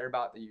trust, that you care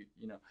about, that you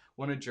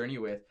want to journey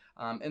with,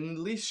 and at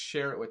least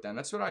share it with them.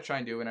 That's what I try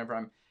and do whenever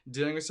I'm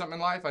dealing with something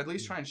in life. I at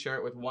least try and share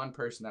it with one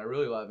person that I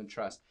really love and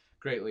trust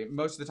greatly.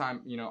 Most of the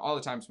time, all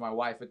the time it's my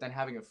wife, but then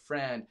having a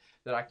friend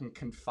that I can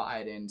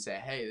confide in and say,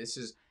 hey, this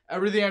is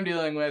everything I'm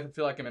dealing with. I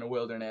feel like I'm in a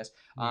wilderness.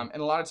 And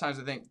a lot of times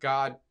I think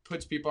God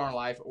puts people in our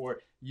life or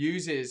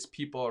uses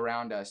people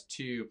around us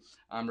to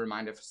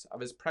remind us of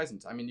his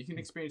presence. I mean, you can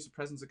experience the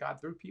presence of God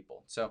through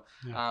people. So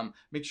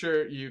make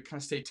sure you kind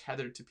of stay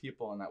tethered to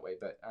people in that way.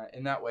 But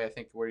in that way, I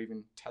think we're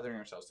even tethering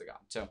ourselves to God.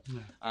 So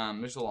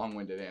there's a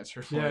long-winded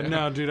answer for you.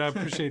 No, dude, I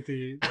appreciate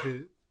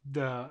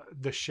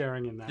the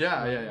sharing in that.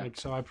 Yeah.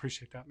 So I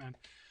appreciate that, man.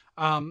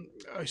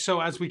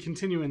 So as we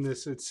continue in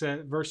this, it's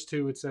verse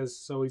 2, it says,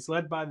 so he's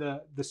led by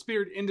the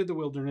Spirit into the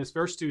wilderness.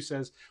 Verse 2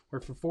 says, where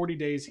for 40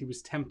 days he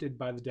was tempted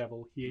by the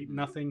devil. He ate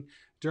nothing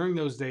during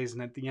those days,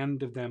 and at the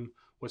end of them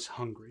was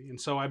hungry.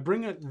 And so I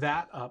bring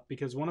that up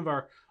because one of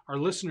our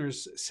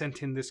listeners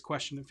sent in this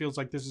question. It feels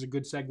like this is a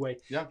good segue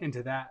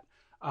into that.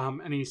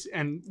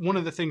 And one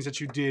of the things that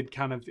you did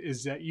kind of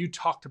is that you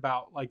talked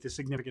about like the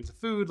significance of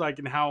food, like,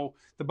 and how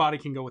the body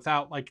can go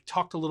without, like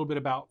talked a little bit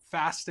about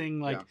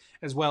fasting, like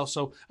as well.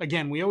 So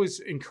again, we always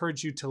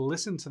encourage you to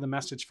listen to the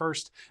message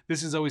first.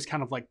 This is always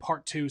kind of like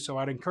part 2. So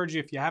I'd encourage you,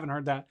 if you haven't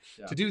heard that,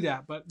 to do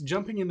that. But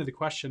jumping into the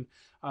question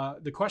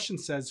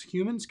says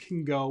humans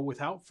can go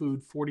without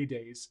food 40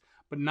 days,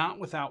 but not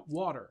without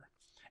water.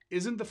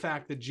 Isn't the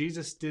fact that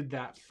Jesus did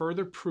that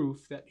further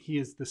proof that he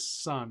is the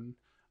Son,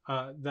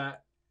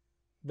 that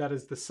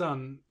is the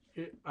Son?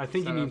 I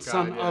think he means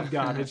Son of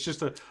God. It's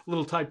just a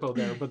little typo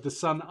there, but the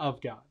Son of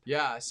God.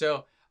 Yeah.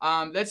 So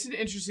that's an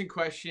interesting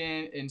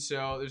question. And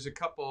so there's a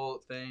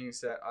couple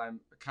things that I'm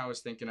kind of was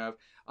thinking of.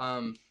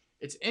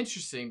 It's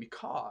interesting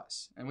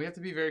because, and we have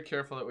to be very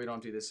careful that we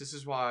don't do this. This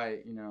is why,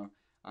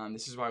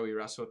 this is why we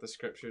wrestle with the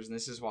scriptures. And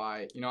this is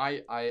why,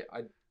 I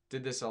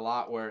did this a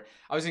lot where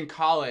I was in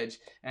college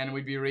and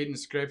we'd be reading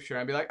scripture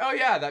and I'd be like, oh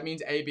yeah, that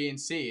means A, B, and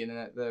C. And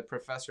then the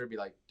professor would be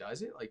like,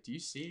 does it? Like, do you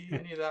see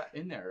any of that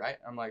in there? Right?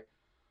 I'm like,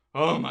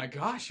 oh my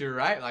gosh, you're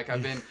right. Like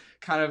I've been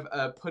kind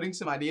of putting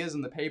some ideas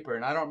in the paper,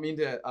 and I don't mean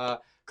to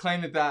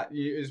claim that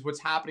is what's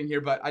happening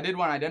here, but I did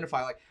want to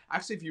identify, like,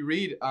 actually, if you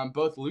read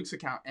both Luke's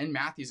account and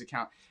Matthew's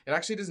account, it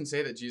actually doesn't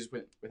say that Jesus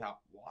went without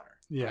water.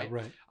 Yeah,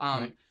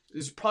 right.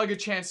 There's probably a good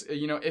chance,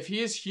 if he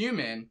is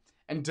human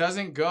and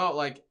doesn't go,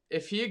 like,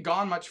 if he had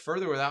gone much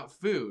further without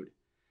food,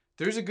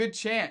 there's a good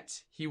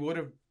chance he would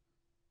have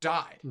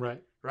died.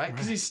 Right.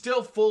 Because he's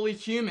still fully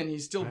human.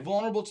 He's still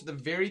vulnerable to the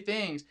very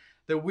things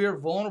that we're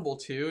vulnerable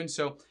to. And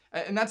so,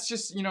 and that's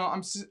just,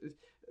 I'm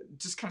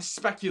just kind of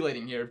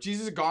speculating here. If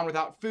Jesus had gone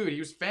without food, he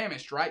was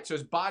famished, right? So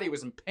his body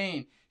was in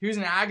pain. He was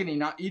in agony,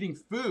 not eating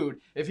food.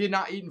 If he had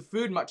not eaten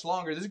food much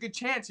longer, there's a good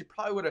chance he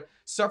probably would have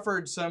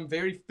suffered some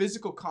very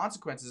physical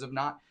consequences of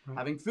not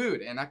having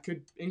food. And that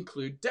could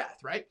include death,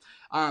 right?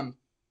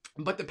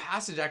 But the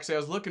passage, actually, I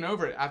was looking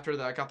over it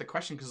after I got the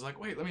question because I was like,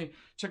 wait, let me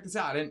check this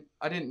out.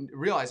 I didn't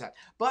realize that.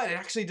 But it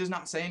actually does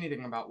not say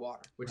anything about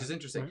water, which is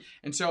interesting. Right.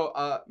 And so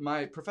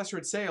my professor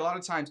would say a lot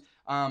of times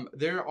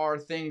there are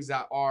things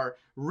that are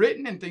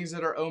written and things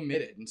that are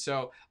omitted. And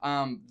so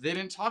they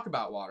didn't talk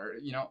about water.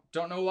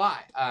 Don't know why.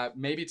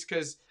 Maybe it's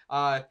because,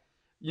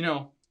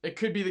 it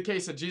could be the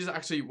case that Jesus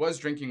actually was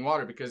drinking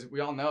water, because we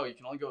all know you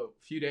can only go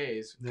a few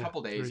days, a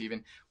couple days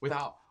even,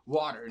 without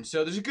water. And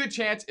so there's a good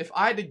chance, if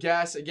I had to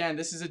guess, again,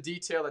 this is a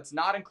detail that's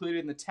not included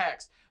in the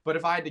text, but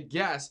if I had to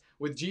guess,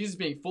 with Jesus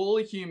being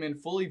fully human,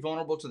 fully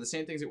vulnerable to the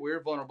same things that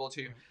we're vulnerable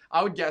to,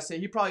 I would guess that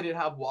he probably did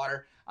have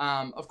water.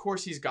 Of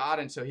course, he's God,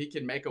 and so he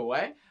can make a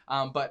way.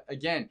 But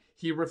again,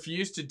 he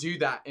refused to do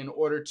that in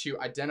order to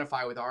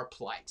identify with our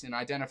plight and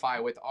identify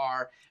with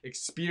our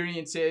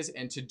experiences,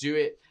 and to do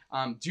it,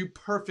 do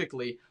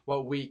perfectly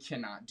what we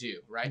cannot do,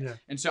 right? Yeah.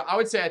 And so I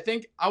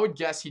would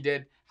guess he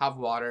did have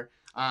water.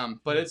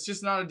 But it's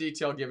just not a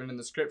detail given in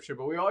the scripture.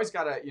 But we always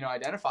got to,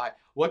 identify,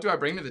 what do I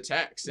bring to the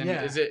text? And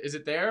is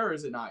it there or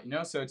is it not?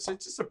 So it's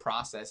just a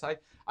process.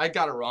 I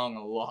got it wrong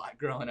a lot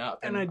growing up,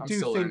 and I'm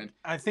still learning.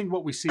 I think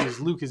what we see is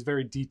Luke is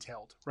very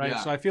detailed, right? Yeah.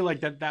 So I feel like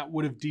that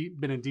would have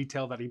been a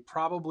detail that he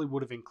probably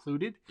would have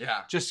included.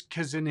 Yeah. Just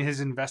because in his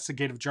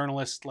investigative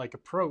journalist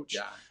approach,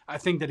 yeah. I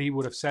think that he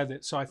would have said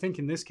it. So I think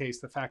in this case,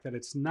 the fact that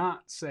it's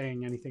not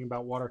saying anything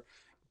about water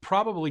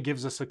probably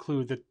gives us a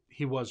clue that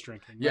he was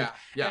drinking. Yeah,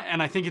 yeah.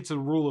 And I think it's a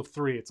rule of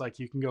 3. It's like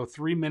you can go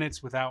 3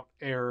 minutes without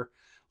air,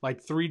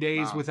 3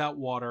 days without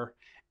water,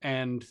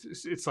 and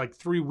it's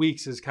 3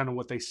 weeks is kind of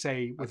what they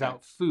say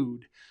without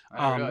food.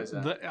 I realize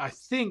that. I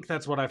think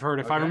that's what I've heard.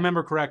 If I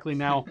remember correctly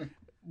now,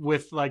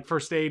 with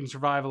first aid and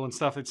survival and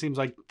stuff, it seems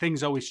like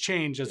things always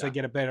change as they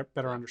get a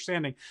better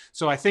understanding.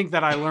 So I think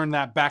that I learned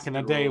that back in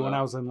the day when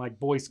I was in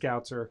Boy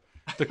Scouts or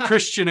the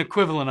Christian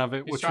equivalent of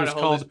it,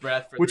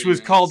 which was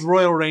called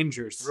Royal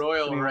Rangers.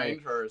 Royal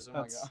Rangers. Oh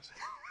my gosh.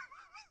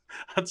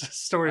 That's a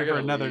story for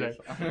another day.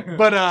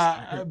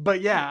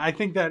 But yeah, I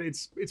think that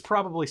it's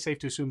probably safe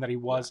to assume that he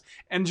was.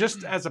 And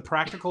just as a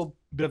practical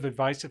bit of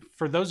advice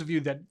for those of you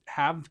that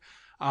have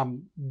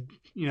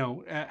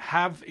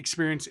have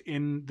experience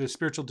in the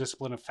spiritual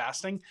discipline of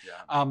fasting,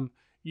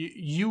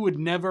 you would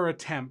never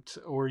attempt,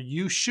 or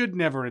you should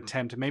never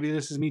attempt, and maybe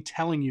this is me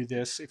telling you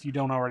this if you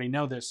don't already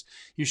know this,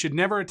 you should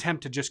never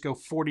attempt to just go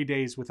 40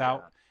 days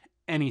without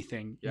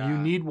anything. Yeah. You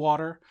need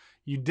water.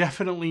 You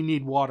definitely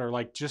need water.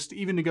 Just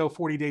even to go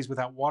 40 days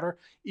without water,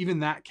 even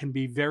that can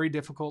be very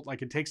difficult.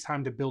 It takes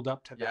time to build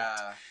up to that.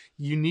 Yeah.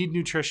 You need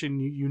nutrition.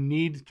 You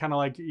need kind of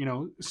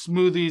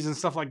smoothies and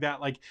stuff like that.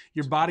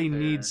 Your body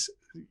needs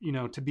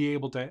to be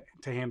able to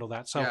handle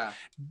that. So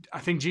I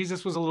think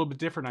Jesus was a little bit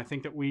different. I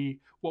think that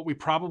what we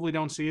probably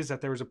don't see is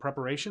that there was a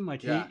preparation.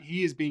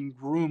 He is being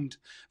groomed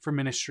for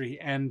ministry,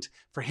 and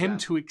for him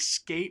to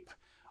escape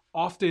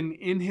often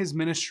in his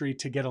ministry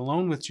to get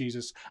alone with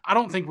Jesus, I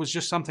don't think was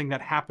just something that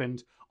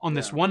happened on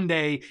this one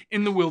day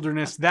in the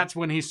wilderness. That's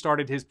when he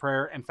started his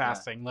prayer and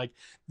fasting.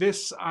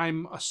 This,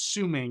 I'm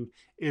assuming,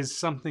 is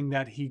something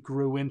that he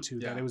grew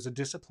into, that it was a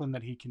discipline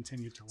that he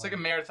continued to learn. It's like a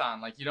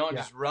marathon. You don't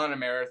just run a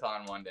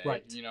marathon one day.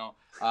 Right.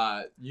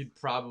 You'd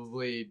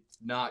probably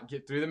not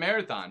get through the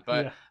marathon.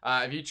 But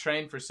if you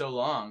train for so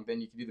long,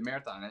 then you can do the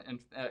marathon.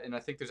 And I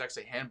think there's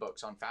actually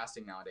handbooks on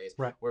fasting nowadays,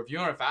 where if you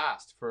want to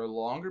fast for a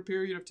longer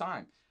period of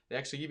time, they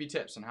actually give you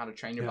tips on how to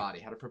train your body,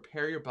 how to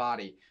prepare your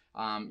body.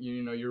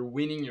 You're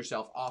weaning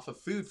yourself off of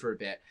food for a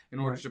bit in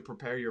order to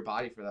prepare your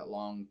body for that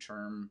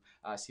long-term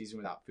season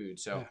without food.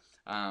 So,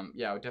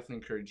 I would definitely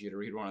encourage you to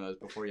read one of those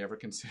before you ever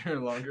consider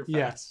a longer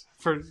fast.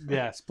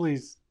 Yes,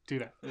 please do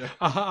that.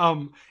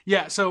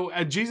 So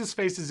Jesus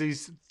faces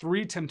these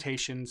 3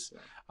 temptations,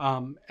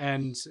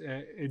 and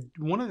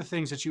one of the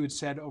things that you had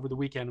said over the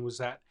weekend was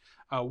that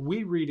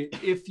we read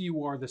it, if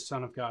you are the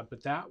Son of God,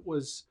 but that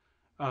was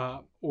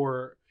the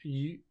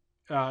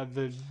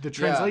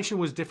translation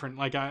was different.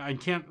 I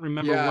can't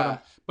remember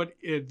but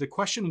the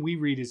question we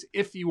read is,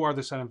 if you are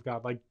the Son of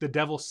God. The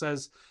devil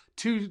says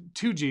to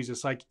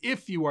Jesus,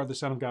 if you are the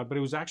Son of God, but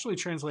it was actually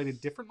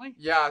translated differently.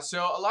 Yeah,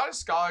 so a lot of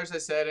scholars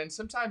have said, and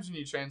sometimes when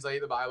you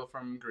translate the Bible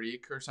from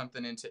Greek or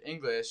something into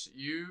English,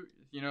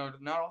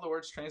 not all the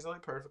words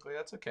translate perfectly.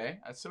 That's okay.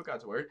 That's still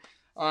God's word.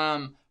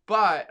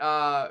 But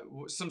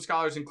some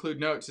scholars include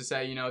notes to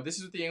say, this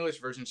is what the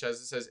English version says.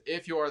 It says,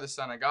 if you are the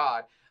Son of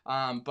God.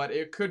 But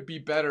it could be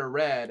better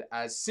read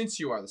as, since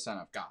you are the Son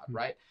of God,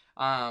 right?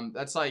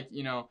 That's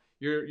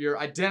you're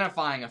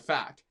identifying a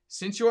fact.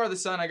 Since you are the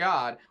Son of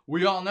God,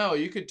 we all know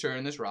you could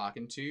turn this rock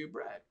into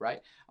bread, right?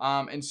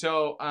 And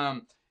so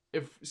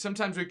if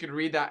sometimes we could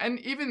read that, and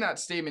even that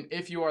statement,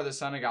 if you are the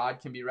Son of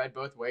God, can be read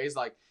both ways.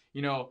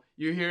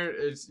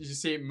 You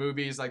see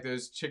movies like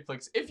those chick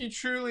flicks. If you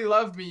truly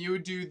loved me, you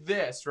would do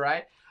this,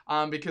 right?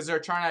 Because they're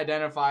trying to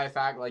identify a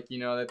fact,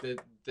 that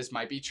this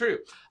might be true.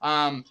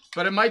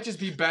 But it might just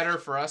be better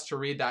for us to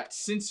read that,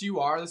 since you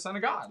are the Son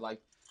of God.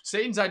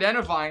 Satan's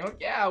identifying,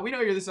 we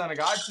know you're the Son of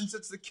God. Since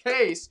it's the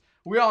case,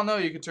 we all know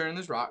you could turn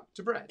this rock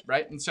to bread,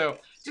 right? And so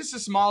just a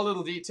small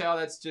little detail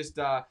that's just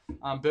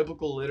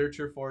biblical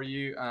literature for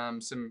you.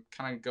 Some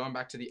kind of going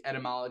back to the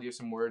etymology of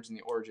some words and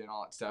the origin,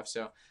 all that stuff.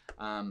 So,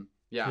 I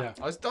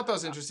thought that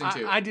was interesting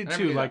too. I did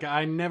too.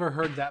 I never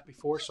heard that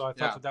before, so I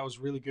thought that was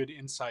really good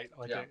insight.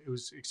 It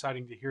was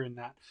exciting to hear in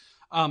that.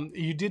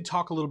 You did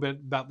talk a little bit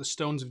about the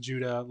stones of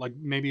Judah.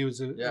 Maybe it was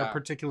a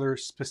particular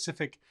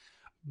specific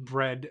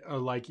bread,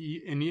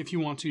 and if you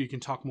want to, you can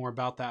talk more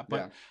about that.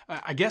 But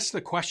I guess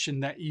the question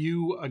that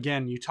you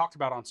talked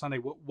about on Sunday,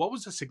 what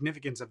was the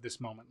significance of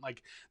this moment?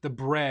 Like the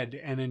bread,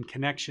 and in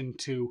connection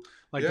to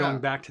going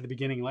back to the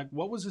beginning, like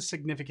what was the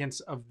significance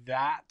of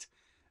that,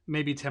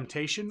 maybe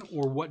temptation,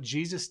 or what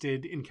Jesus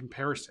did in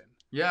comparison?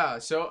 Yeah,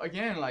 so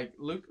again, like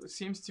Luke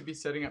seems to be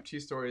setting up two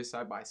stories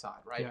side by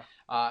side, right?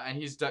 Yeah. And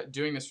he's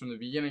doing this from the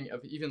beginning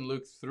of even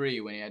Luke 3,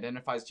 when he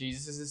identifies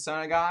Jesus as the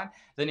Son of God,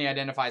 then he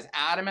identifies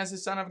Adam as the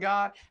Son of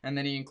God, and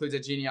then he includes a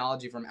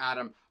genealogy from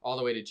Adam all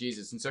the way to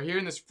Jesus. And so here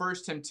in this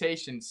first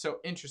temptation, it's so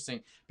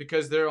interesting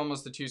because they're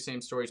almost the two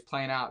same stories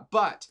playing out,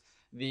 but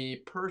the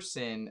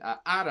person,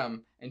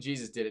 Adam and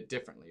Jesus, did it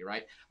differently,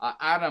 right?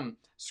 Adam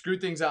screwed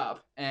things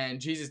up,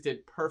 and Jesus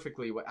did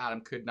perfectly what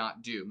Adam could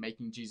not do,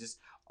 making Jesus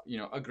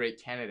a great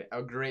candidate,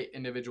 a great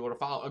individual to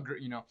follow,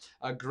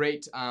 a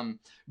great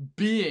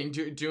being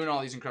doing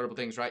all these incredible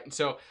things, right? And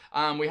so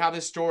we have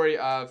this story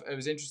of, it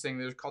was interesting,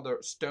 they're called the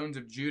stones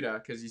of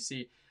Judah, because you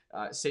see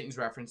Satan's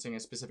referencing a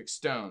specific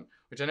stone,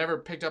 which I never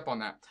picked up on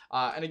that.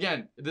 And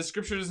again, the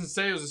scripture doesn't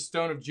say it was a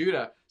stone of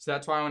Judah, so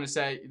that's why I want to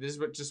say this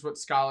is what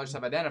scholars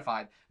have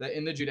identified, that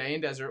in the Judean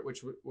desert,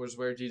 which was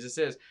where Jesus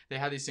is, they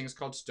had these things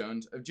called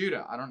stones of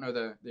Judah. I don't know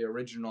the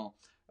original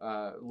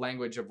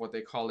language of what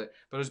they called it,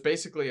 but it was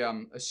basically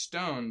a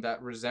stone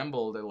that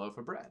resembled a loaf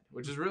of bread,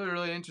 which is really,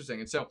 really interesting.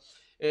 And so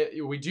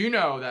we do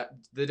know that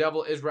the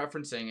devil is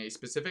referencing a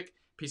specific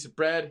piece of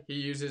bread. He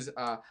uses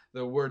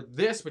the word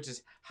this, which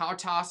is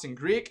hautos in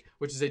Greek,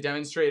 which is a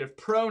demonstrative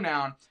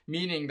pronoun,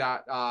 meaning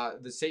that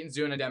Satan's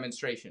doing a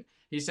demonstration.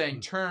 He's saying,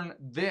 turn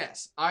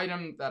this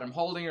item that I'm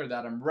holding or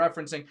that I'm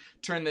referencing,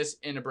 turn this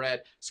into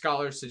bread.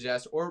 Scholars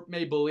suggest, or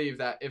may believe,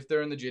 that if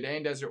they're in the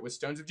Judean desert with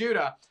stones of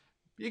Judah,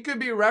 he could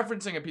be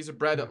referencing a piece of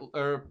bread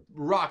or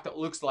rock that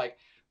looks like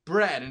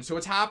bread. And so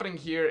what's happening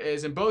here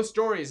is, in both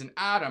stories, in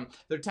Adam,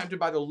 they're tempted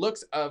by the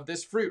looks of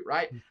this fruit,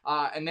 right?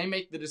 And they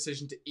make the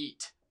decision to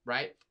eat,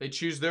 right? They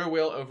choose their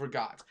will over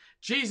God's.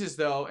 Jesus,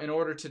 though, in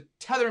order to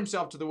tether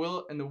himself to the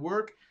will and the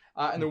work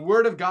and the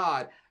word of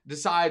God,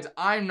 decides,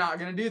 I'm not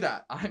going to do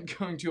that. I'm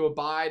going to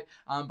abide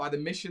by the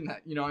mission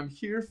that I'm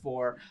here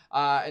for.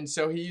 And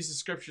so he uses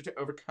scripture to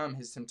overcome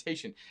his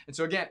temptation. And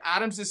so again,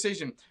 Adam's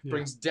decision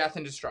brings death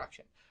and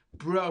destruction,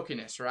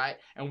 brokenness, right?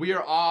 And we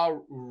are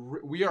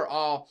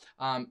all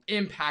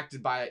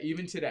impacted by it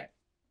even today.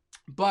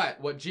 But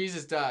what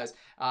Jesus does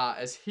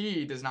is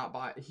he does not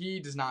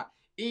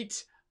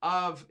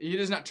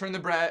turn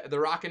the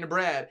rock into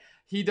bread.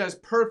 He does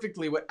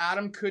perfectly what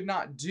Adam could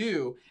not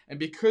do. And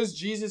because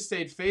Jesus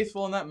stayed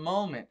faithful in that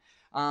moment,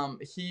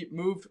 he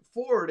moved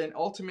forward and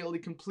ultimately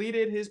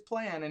completed his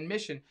plan and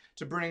mission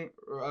to bring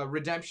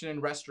redemption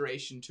and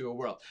restoration to a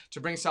world, to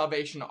bring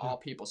salvation to all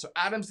people. So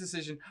Adam's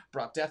decision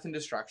brought death and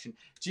destruction.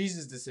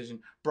 Jesus' decision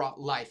brought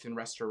life and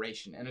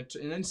restoration, and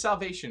then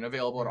salvation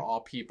available to all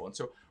people. And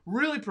so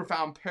really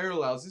profound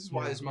parallels. This is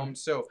why this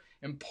moment's so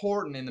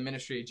important in the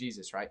ministry of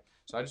Jesus, right?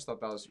 So I just thought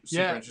that was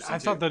super interesting. I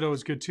thought that it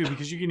was good too,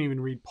 because you can even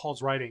read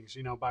Paul's writings.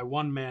 By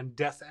one man,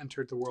 death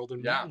entered the world,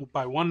 and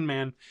by one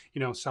man,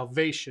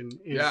 salvation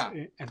is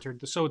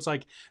entered. So it's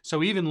like,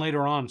 so even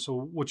later on,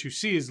 so what you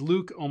see is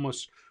Luke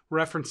almost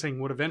referencing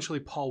what eventually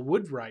Paul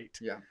would write.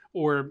 Yeah.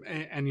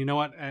 And you know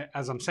what?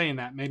 As I'm saying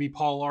that, maybe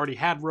Paul already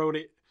had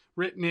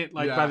written it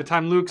by the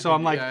time Luke. So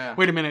I'm like,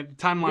 wait a minute, the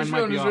timeline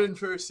might be off. Written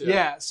first,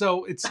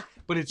 so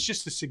but it's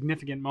just a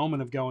significant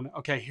moment of going,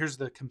 okay, here's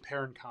the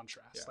compare and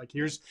contrast. Like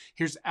here's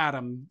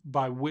Adam,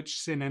 by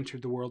which sin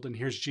entered the world, and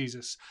here's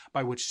Jesus,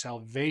 by which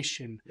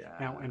salvation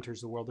now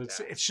enters the world.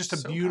 It's just a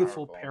so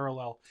beautiful powerful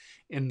parallel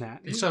in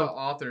that. These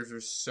authors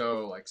are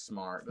so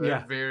smart.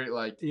 They're very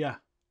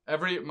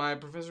my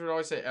professor would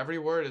always say, every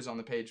word is on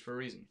the page for a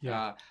reason.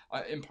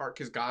 In part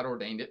because God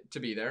ordained it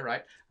to be there,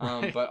 right?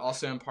 But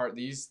also in part,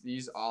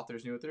 these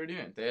authors knew what they were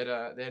doing. They had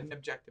an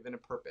objective and a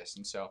purpose,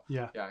 and so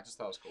I just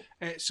thought it was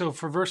cool. So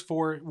for verse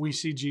 4, we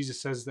see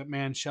Jesus says that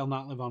man shall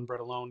not live on bread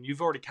alone.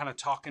 You've already kind of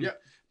talked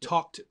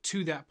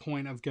to that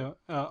point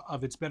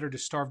of it's better to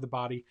starve the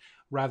body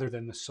rather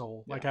than the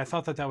soul. Like I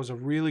thought that was a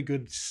really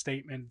good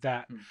statement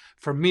that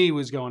for me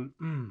was going,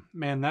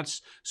 man,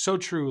 that's so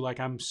true. Like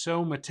I'm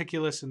so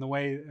meticulous in the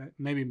way,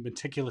 maybe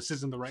meticulous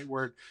isn't the right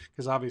word,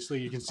 because obviously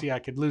you can see I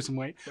could lose some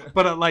weight,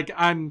 but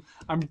I'm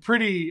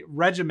pretty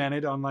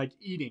regimented on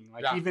eating.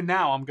 Even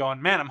now I'm going,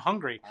 man, I'm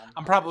hungry.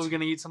 I'm probably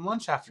going to eat some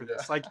lunch after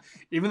this.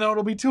 Even though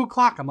it'll be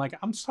 2:00, I'm like,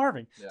 I'm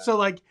starving.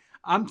 So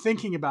I'm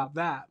thinking about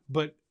that,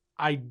 but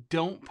I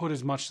don't put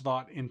as much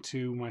thought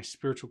into my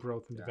spiritual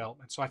growth and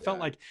development. So I felt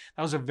like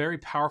that was a very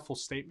powerful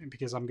statement,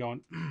 because I'm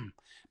going,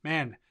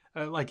 man,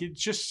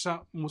 it's just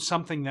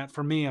something that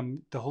for me,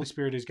 the Holy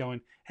Spirit is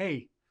going,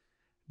 hey,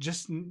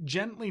 just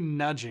gently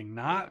nudging,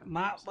 not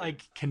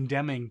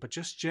condemning, but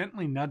just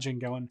gently nudging,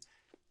 going,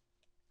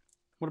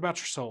 what about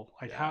your soul?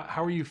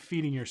 How are you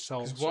feeding your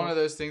soul? Because one of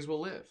those things will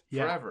live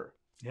forever.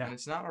 Yeah. And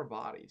it's not our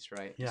bodies,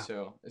 right? Yeah.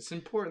 So it's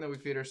important that we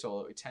feed our soul,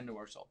 that we tend to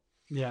our soul.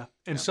 Yeah.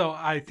 And so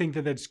I think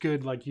that that's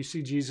good. Like you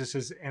see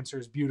Jesus's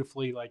answers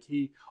beautifully. Like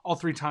all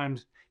three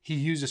times he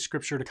uses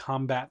scripture to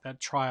combat that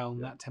trial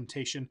and that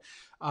temptation.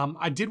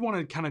 I did want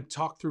to kind of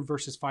talk through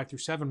verses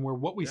 5-7, where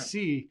what we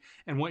see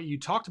and what you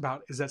talked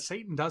about is that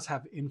Satan does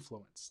have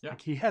influence. Yeah.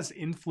 Like he has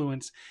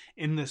influence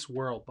in this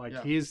world.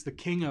 Like he is the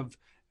king of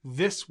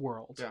this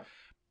world. Yeah.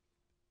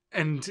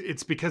 And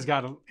it's because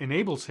God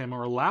enables him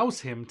or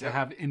allows him to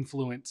have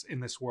influence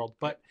in this world.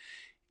 But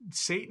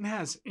Satan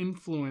has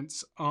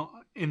influence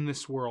in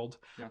this world.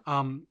 Yeah.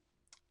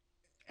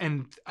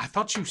 And I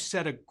thought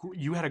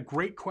you had a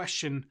great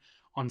question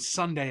on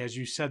Sunday as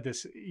you said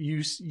this.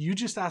 You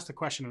just asked a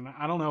question, and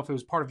I don't know if it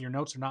was part of your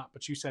notes or not,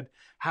 but you said,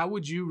 how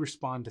would you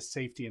respond to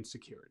safety and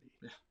security?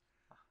 Yeah.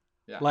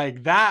 Yeah.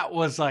 Like that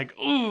was like,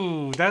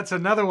 ooh, that's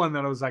another one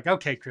that I was like,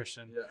 okay,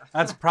 Christian,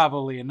 that's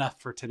probably enough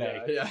for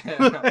today.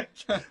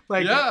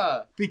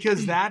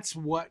 Because that's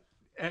what,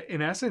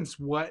 in essence,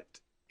 what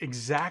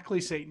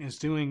exactly Satan is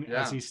doing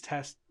as he's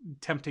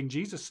tempting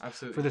Jesus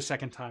for the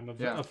second time. Of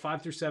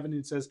 5-7,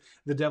 it says,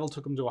 the devil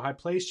took him to a high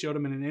place, showed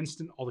him in an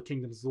instant all the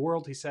kingdoms of the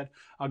world. He said,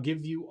 I'll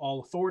give you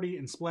all authority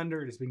and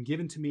splendor. It has been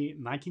given to me,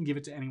 and I can give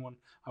it to anyone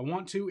I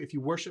want to. If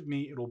you worship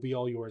me, it will be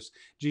all yours.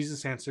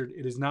 Jesus answered,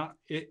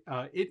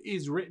 it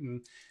is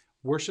written,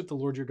 worship the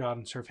Lord your God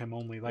and serve him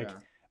only.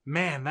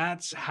 Man,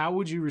 that's how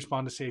would you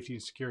respond to safety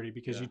and security?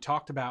 Because you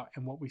talked about,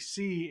 and what we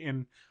see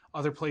in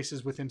other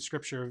places within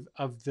scripture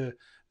of the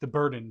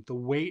burden, the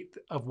weight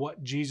of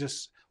what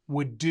Jesus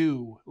would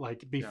do,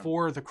 like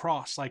before the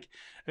cross, like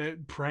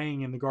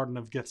praying in the Garden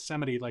of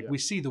Gethsemane, like we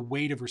see the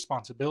weight of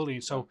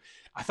responsibility. So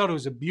I thought it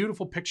was a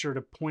beautiful picture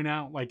to point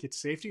out, like it's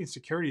safety and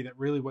security that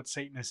really what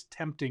Satan is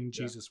tempting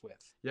Jesus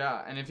with.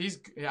 Yeah. And if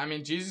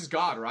Jesus is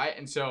God, right?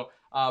 And so,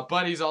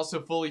 but he's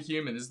also fully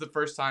human. This is the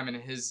first time in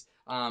his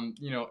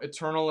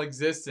eternal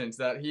existence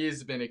that he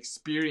has been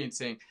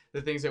experiencing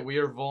the things that we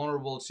are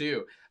vulnerable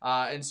to.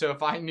 And so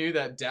if I knew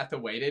that death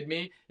awaited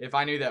me, if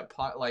I knew that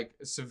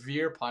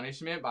severe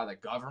punishment by the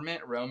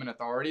government, Roman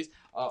authorities,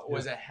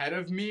 was ahead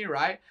of me,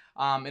 right?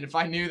 And if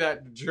I knew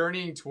that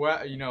journeying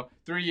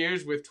 3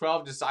 years with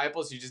 12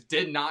 disciples, you just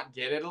did not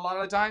get it a lot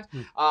of the times,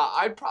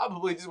 I'd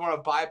probably just want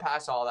to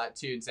bypass all that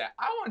too and say,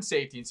 I want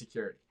safety and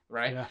security,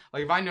 right? Yeah.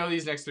 Like if I know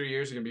these next 3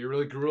 years are going to be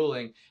really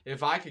grueling,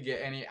 if I could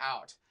get any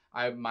out,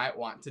 I might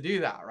want to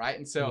do that, right?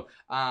 And so,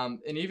 and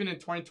even in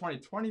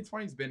 2020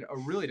 has been a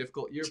really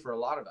difficult year for a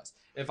lot of us.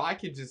 If I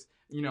could just,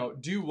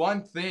 do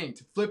one thing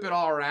to flip it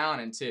all around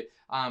and to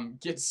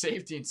get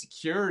safety and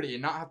security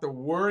and not have to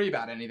worry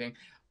about anything,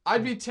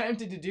 I'd be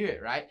tempted to do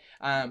it, right?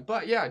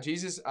 But yeah,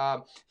 Jesus,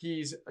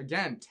 he's,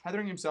 again,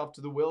 tethering himself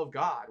to the will of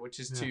God, which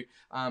is to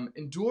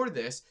endure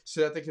this so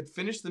that they could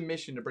finish the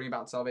mission to bring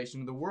about salvation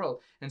to the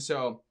world. And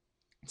so,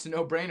 it's a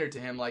no-brainer to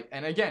him.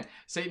 And again,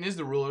 Satan is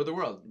the ruler of the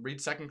world. Read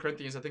 2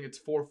 Corinthians, I think it's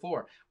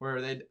 4:4, where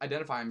they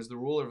identify him as the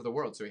ruler of the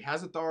world. So he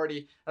has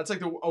authority. That's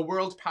like a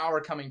world's power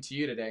coming to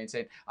you today and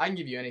saying, I can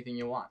give you anything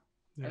you want.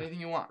 Yeah.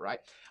 Anything you want, right?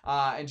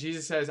 And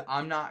Jesus says,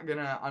 I'm not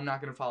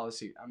gonna follow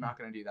suit. I'm not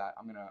gonna do that.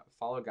 I'm gonna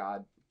follow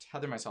God,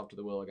 tether myself to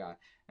the will of God.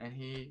 And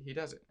he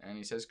does it. And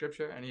he says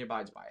scripture and he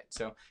abides by it.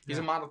 So he's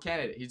a model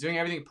candidate. He's doing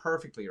everything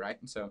perfectly, right?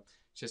 And so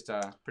it's just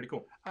pretty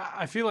cool.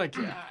 I feel like,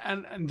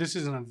 and this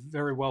isn't a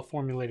very well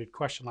formulated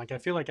question. Like I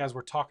feel like as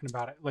we're talking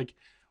about it, like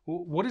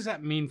what does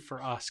that mean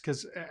for us?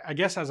 Because I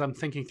guess as I'm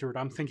thinking through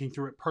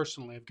it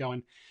personally of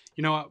going,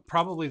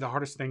 probably the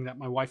hardest thing that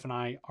my wife and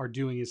I are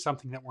doing is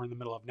something that we're in the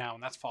middle of now,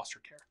 and that's foster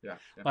care.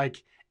 Yeah.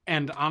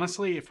 And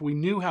honestly, if we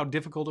knew how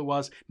difficult it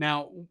was,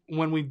 now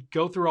when we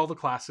go through all the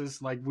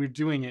classes, like we're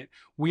doing it,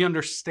 we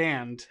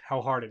understand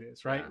how hard it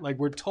is, right? Yeah. Like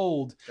we're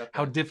told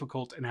how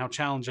difficult and how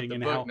challenging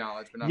and how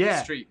knowledge, but not the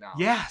street knowledge.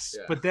 Yes,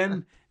 yeah. But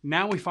then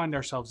now we find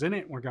ourselves in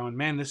it. And we're going,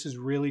 man, this is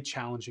really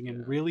challenging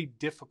and really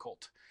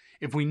difficult.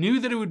 If we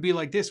knew that it would be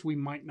like this, we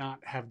might not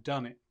have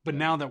done it. But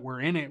now that we're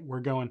in it,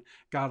 we're going,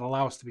 God,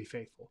 allow us to be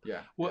faithful.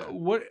 Yeah.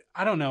 What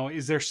I don't know.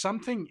 Is there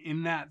something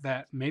in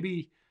that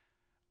maybe?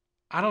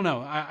 I don't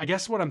know. I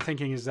guess what I'm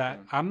thinking is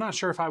that I'm not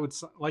sure if I would,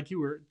 like you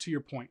were to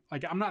your point,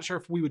 like I'm not sure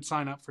if we would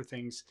sign up for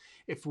things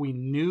if we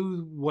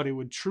knew what it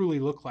would truly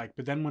look like.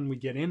 But then when we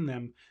get in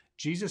them,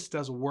 Jesus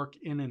does work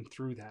in and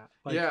through that.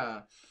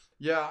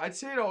 Yeah. I'd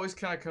say it always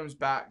kind of comes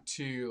back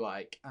to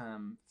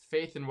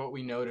faith in what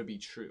we know to be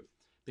true.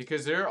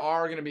 Because there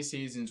are going to be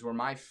seasons where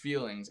my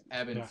feelings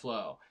ebb and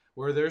flow.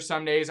 Where there's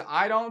some days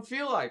I don't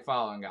feel like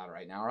following God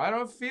right now. Or I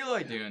don't feel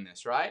like doing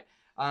this, right?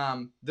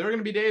 There are going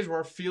to be days where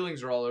our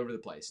feelings are all over the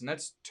place. And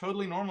that's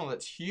totally normal.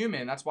 That's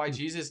human. That's why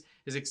Jesus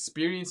is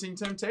experiencing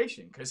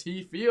temptation. Because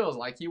he feels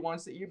like he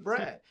wants to eat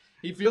bread.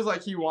 He feels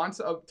like he wants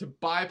to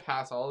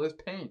bypass all this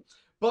pain.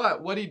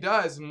 But what he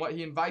does and what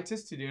he invites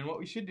us to do and what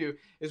we should do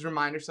is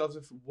remind ourselves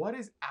of what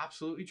is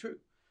absolutely true.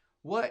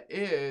 What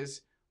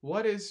is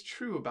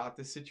true about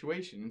this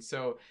situation. And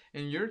so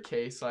in your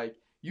case,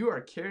 you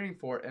are caring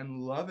for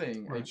and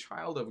loving a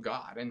child of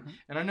God. And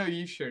I know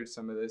you shared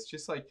some of this,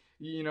 just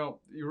you're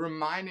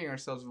reminding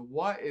ourselves of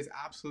what is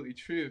absolutely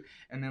true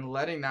and then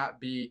letting that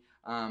be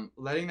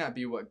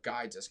what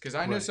guides us. Because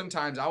I know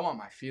sometimes I want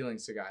my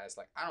feelings to guide us.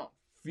 I don't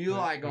feel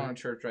like going to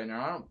church right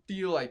now. I don't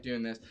feel like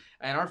doing this.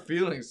 And our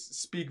feelings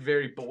speak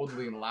very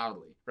boldly and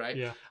loudly, right?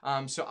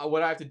 Yeah. So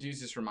what I have to do is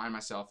just remind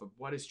myself of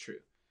what is true.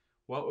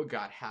 What would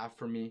God have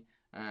for me?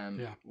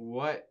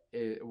 What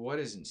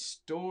is in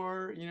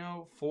store,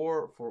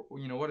 for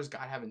what does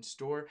God have in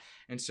store?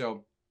 And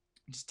so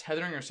just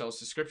tethering ourselves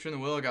to Scripture and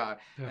the will of God.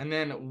 Yeah. And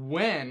then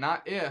when,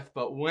 not if,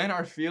 but when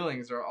our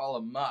feelings are all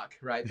amuck,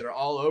 right? They're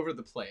all over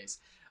the place.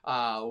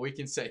 We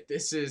can say,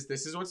 this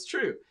is what's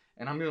true.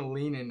 And I'm going to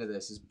lean into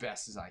this as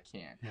best as I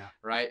can. Yeah.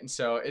 Right. And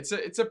so it's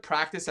a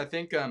practice. I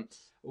think,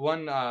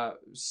 one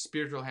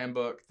spiritual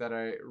handbook that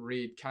I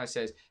read kind of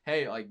says,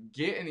 hey, like,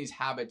 get in these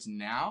habits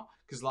now,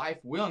 because life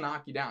will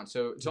knock you down.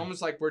 So it's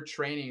almost like we're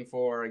training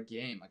for a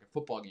game, like a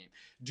football game.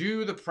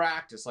 Do the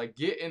practice, like,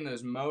 get in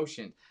those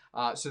motions,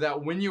 so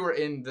that when you are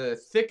in the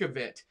thick of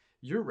it,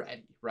 you're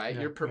ready, right?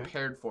 You're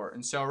prepared for it.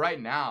 And so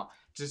right now,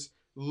 just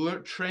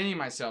training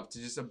myself to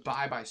just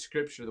abide by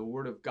Scripture, the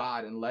Word of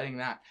God, and letting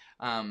that,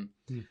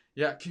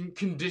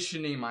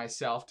 conditioning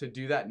myself to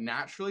do that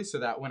naturally, so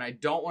that when I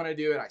don't want to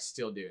do it, I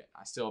still do it.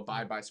 I still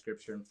abide by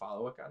Scripture and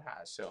follow what God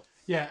has. So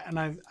yeah, and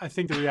I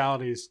think the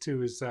reality is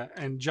too is that,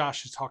 and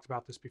Josh has talked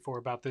about this before,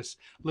 about this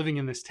living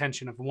in this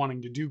tension of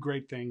wanting to do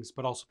great things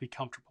but also be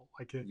comfortable.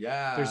 Like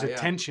there's a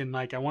tension.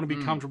 Like, I want to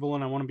be comfortable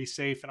and I want to be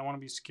safe and I want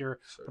to be secure,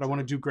 but I want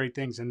to do great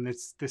things, and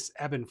it's this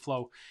ebb and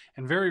flow.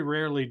 And very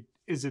rarely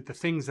is it the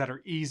things that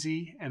are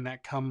easy and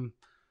that come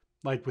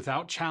like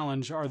without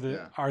challenge are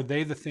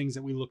they the things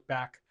that we look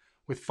back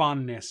with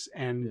fondness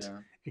and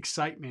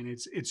excitement.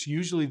 It's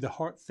usually the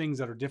hard things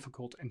that are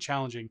difficult and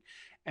challenging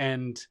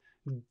and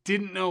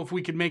didn't know if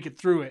we could make it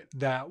through it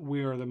that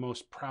we are the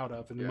most proud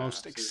of and the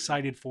most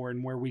excited for,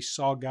 and where we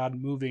saw God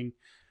moving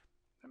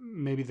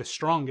maybe the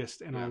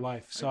strongest in our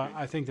life. So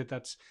I think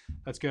that's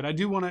good. I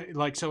do want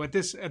to so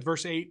at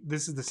verse 8,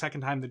 this is the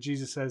second time that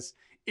Jesus says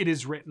it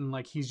is written.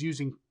 Like, he's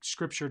using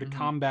Scripture to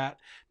combat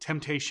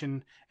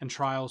temptation and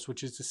trials,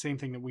 which is the same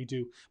thing that we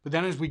do. But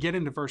then as we get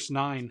into verse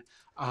 9,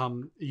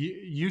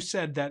 you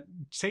said that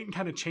Satan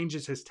kind of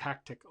changes his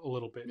tactic a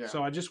little bit.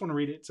 So I just want to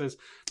read it. It says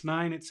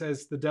 9, it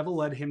says, the devil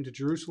led him to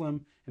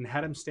Jerusalem and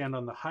had him stand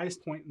on the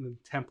highest point in the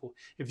temple.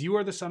 If you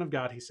are the Son of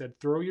God, he said,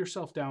 throw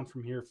yourself down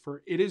from here,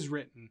 for it is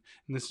written,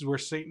 and this is where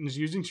Satan is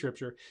using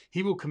Scripture,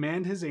 he will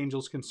command his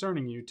angels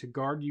concerning you to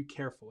guard you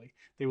carefully.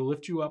 They will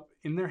lift you up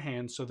in their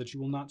hands so that you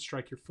will not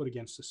strike your foot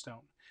against a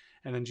stone.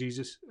 And then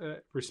Jesus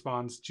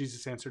responds,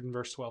 Jesus answered in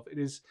verse 12, it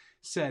is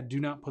said, do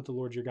not put the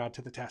Lord your God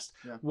to the test.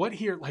 What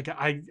here, like,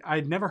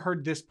 I'd never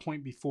heard this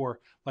point before.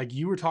 Like,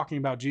 you were talking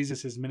about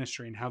Jesus's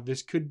ministry and how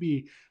this could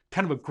be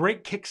kind of a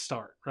great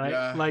kickstart,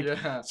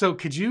 right? So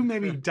could you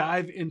maybe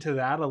dive into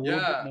that a little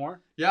bit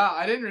more? Yeah,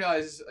 I didn't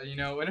realize,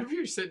 whenever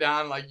you sit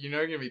down, like, you're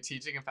going to be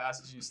teaching a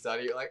passage you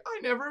study, you're like, I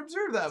never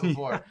observed that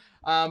before.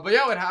 But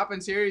what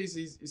happens here,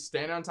 he's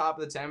standing on top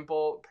of the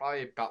temple,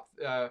 probably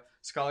about,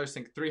 scholars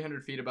think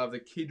 300 feet above the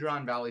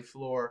Kidron Valley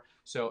floor.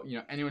 So,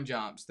 anyone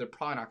jumps, they're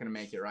probably not going to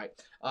make it, right?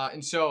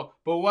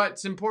 But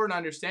what's important to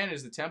understand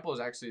is the temple is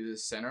actually the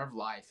center of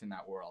life in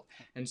that world.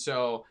 And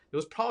so there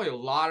was probably a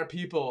lot of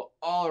people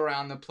all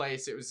around the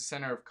place. It was the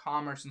center of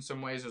commerce in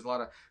some ways. There's a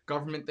lot of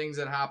government things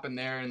that happen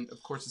there. And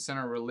of course, the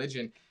center of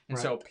religion. And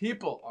so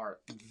people are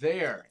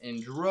there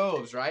in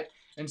droves, right?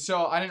 And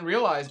so I didn't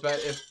realize, but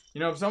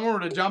if someone were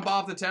to jump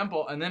off the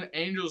temple and then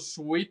angels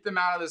sweep them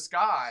out of the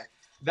sky,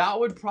 that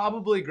would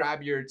probably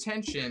grab your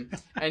attention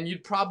and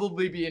you'd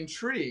probably be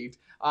intrigued.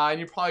 And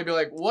you'd probably be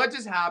like, what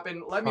just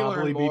happened? Let me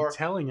learn more. Be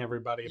telling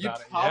everybody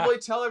about it. You'd probably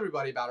tell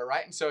everybody about it,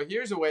 right? And so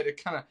here's a way to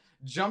kind of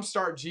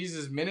jumpstart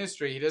Jesus'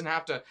 ministry. He doesn't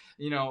have to,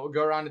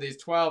 go around to these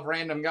 12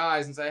 random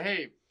guys and say,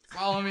 hey,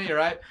 follow me,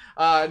 right?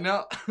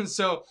 No.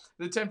 So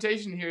the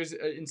temptation here is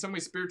in some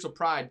ways spiritual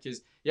pride,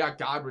 because,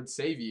 God would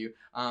save you.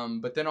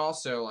 But then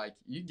also, like,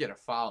 you get a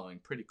following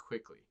pretty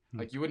quickly.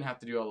 Like, you wouldn't have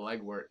to do all the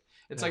legwork.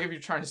 It's like if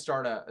you're trying to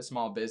start a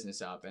small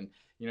business up and,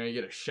 you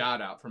get a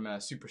shout out from a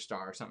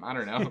superstar or something. I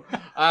don't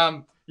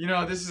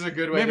know. This is a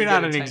good way. Maybe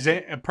not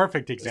a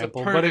perfect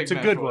example, but it's a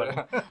good one.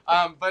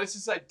 But it's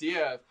this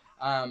idea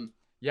of,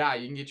 you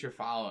can get your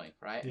following,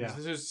 right? Yeah.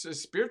 There's a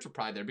spiritual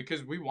pride there,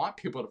 because we want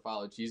people to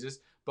follow Jesus,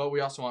 but we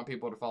also want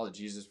people to follow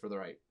Jesus for the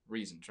right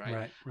reasons,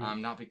 right?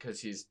 Not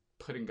because he's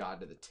putting God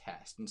to the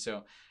test. And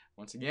so,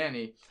 once again,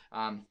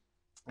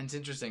 it's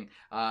interesting.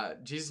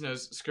 Jesus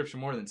knows Scripture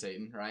more than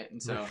Satan, right?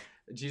 And so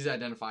Jesus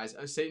identifies,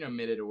 Satan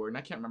omitted a word, and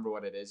I can't remember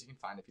what it is. You can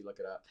find it if you look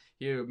it up.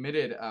 He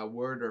omitted a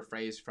word or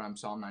phrase from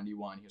Psalm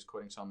 91. He was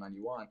quoting Psalm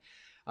 91.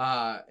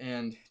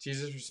 And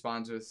Jesus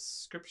responds with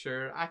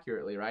Scripture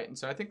accurately, right? And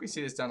so I think we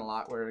see this done a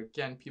lot where,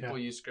 again, people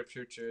use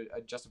Scripture to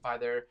justify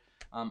their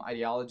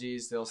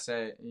ideologies. They'll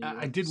say...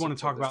 I did want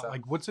to talk about,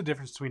 like, what's the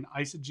difference between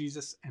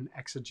eisegesis and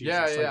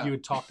exegesis? Like, you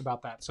had talked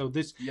about that. So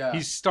this, you're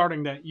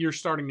starting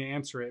to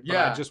answer it, but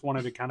I just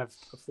wanted to kind of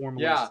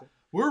formalize it.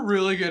 We're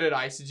really good at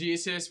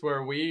eisegesis,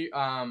 where we,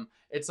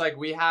 it's like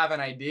we have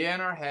an idea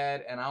in our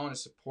head and I want to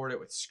support it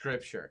with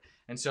Scripture.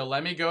 And so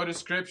let me go to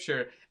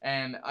Scripture,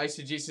 and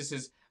eisegesis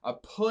is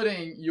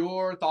putting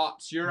your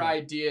thoughts, your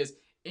ideas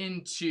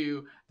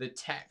into the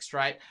text,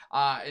 right?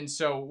 And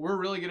so we're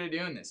really good at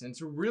doing this, and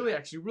it's really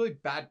actually really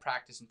bad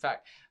practice. In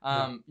fact,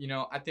 you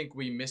know, I think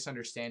we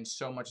misunderstand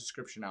so much of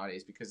Scripture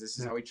nowadays because this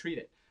is how we treat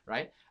it,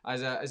 right?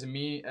 As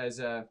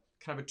a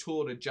kind of a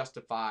tool to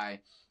justify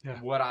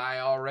what I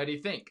already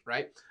think,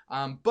 right?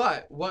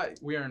 But what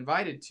we are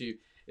invited to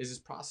is this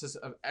process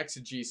of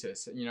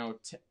exegesis, you know,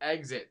 to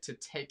exit, to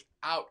take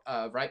out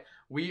of, right?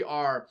 We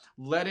are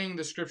letting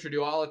the Scripture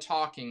do all the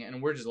talking,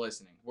 and we're just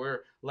listening. We're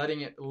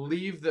letting it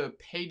leave the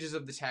pages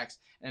of the text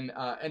and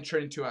enter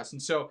into us.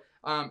 And so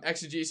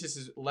exegesis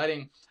is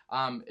letting,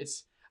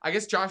 I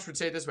guess Josh would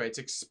say it this way: it's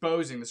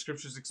exposing. The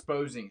Scripture's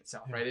exposing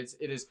itself, right?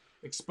 It is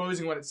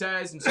exposing what it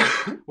says. And so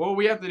what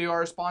we have to do, our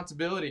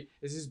responsibility,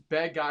 is just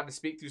beg God to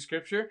speak through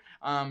Scripture,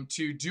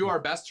 to do our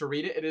best to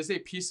read it. It is a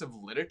piece of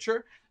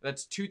literature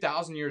that's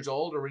 2,000 years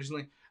old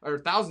originally, or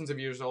thousands of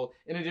years old,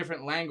 in a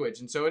different language.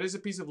 And so it is a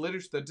piece of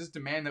literature that does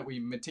demand that we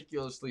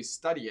meticulously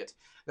study it,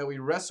 that we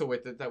wrestle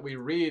with it, that we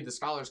read the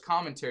scholars'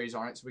 commentaries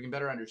on it so we can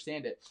better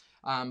understand it.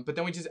 But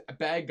then we just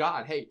beg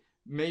God, hey,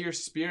 may your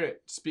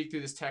Spirit speak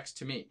through this text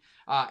to me,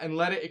 and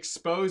let it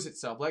expose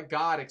itself. Let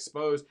God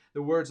expose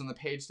the words on the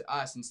page to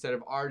us instead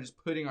of our just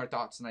putting our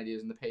thoughts and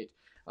ideas on the page.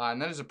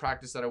 And that is a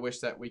practice that I wish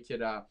that we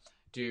could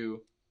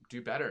do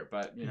better.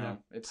 But you know,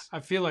 I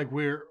feel like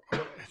we're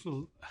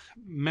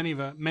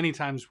many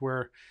times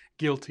we're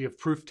guilty of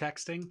proof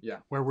texting.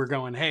 Where we're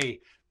going, hey,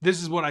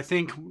 this is what I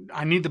think.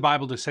 I need the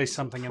Bible to say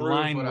something in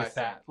line with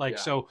that. Like,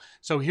 so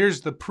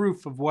here's the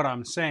proof of what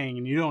I'm saying,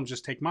 and you don't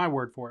just take my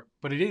word for it,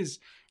 but it is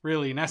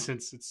really, in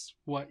essence, it's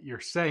what you're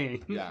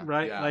saying,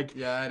 right?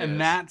 And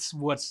that's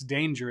what's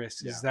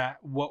dangerous, is that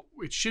what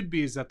it should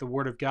be is that the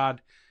Word of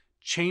God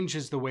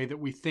changes the way that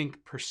we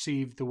think,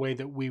 perceive, the way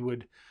that we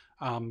would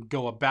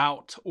go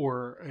about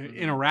or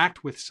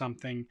interact with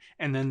something,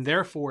 and then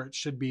therefore it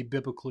should be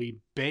biblically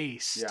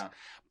based,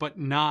 but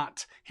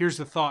not, here's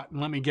the thought and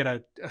let me get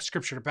a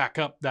scripture to back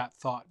up that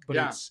thought. But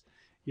it's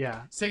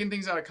taking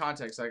things out of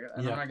context. Like,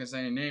 I'm not gonna say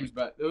any names,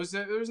 but there was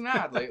an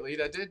ad lately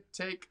that did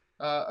take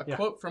a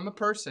quote from a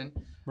person,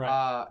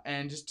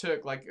 and just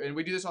took, like, and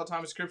we do this all the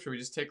time with Scripture. We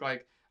just take,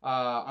 like,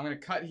 I'm going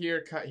to cut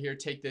here,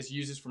 take this,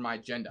 use this for my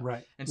agenda.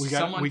 Right. And we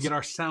get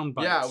our sound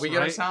bites. Yeah, we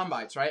get our sound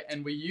bites, right?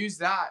 And we use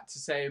that to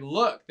say,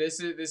 look,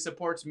 this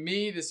supports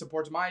me, this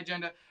supports my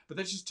agenda, but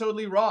that's just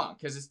totally wrong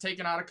because it's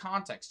taken out of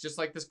context, just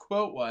like this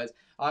quote was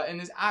in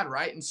this ad,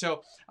 right? And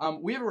so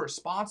we have a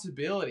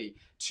responsibility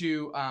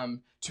to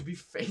be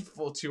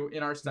faithful to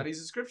in our studies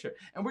of Scripture.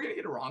 And we're going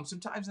to get it wrong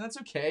sometimes, and that's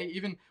okay,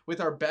 even with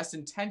our best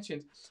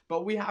intentions,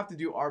 but we have to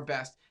do our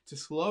best to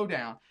slow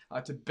down,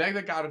 to beg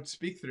that God would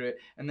speak through it,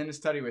 and then to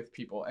study with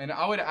people. And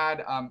I would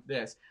add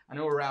this. I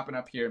know we're wrapping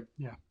up here.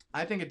 Yeah.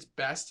 I think it's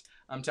best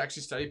to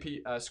actually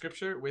study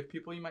Scripture with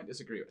people you might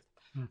disagree with.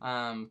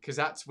 Because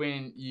that's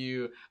when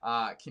you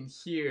can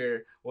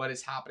hear what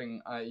is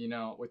happening, you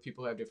know, with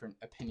people who have different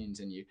opinions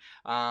than you.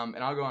 And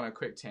I'll go on a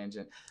quick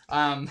tangent.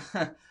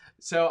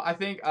 So I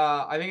think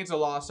it's a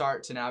lost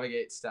art to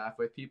navigate stuff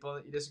with people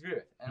that you disagree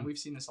with, and we've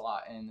seen this a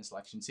lot in this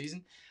election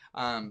season.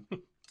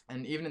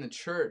 And even in the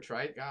church,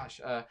 right?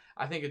 Gosh,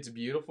 I think it's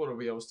beautiful to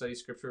be able to study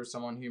Scripture with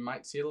someone who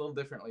might see it a little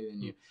differently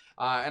than you.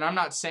 And I'm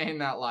not saying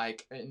that,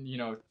 like, you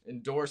know,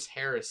 endorse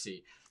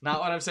heresy. Not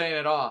what I'm saying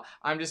at all.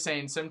 I'm just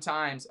saying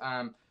sometimes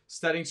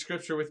studying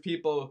Scripture with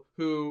people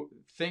who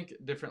think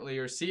differently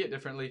or see it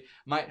differently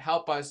might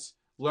help us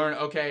learn,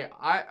 okay,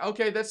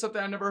 that's something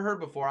I've never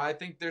heard before. I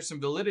think there's some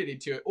validity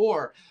to it.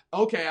 Or,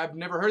 okay, I've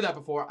never heard that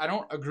before. I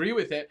don't agree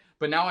with it,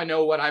 but now I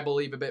know what I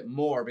believe a bit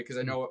more because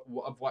I know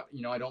of what,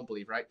 you know, I don't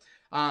believe, right?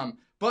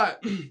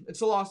 But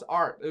it's a lost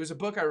art. It was a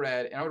book I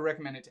read, and I would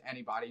recommend it to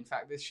anybody. In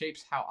fact, this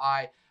shapes how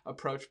I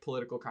approach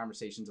political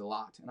conversations a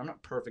lot. And I'm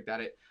not perfect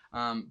at it,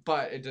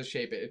 but it does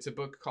shape it. It's a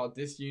book called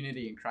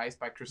Disunity in Christ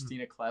by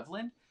Christina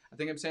Cleveland. I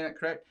think I'm saying that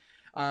correct.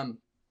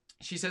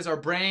 She says our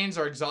brains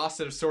are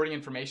exhausted of sorting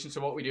information. So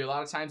what we do a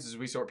lot of times is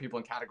we sort people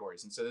in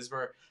categories.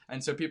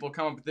 And so people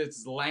come up with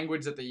this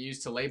language that they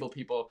use to label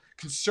people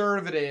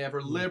conservative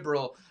or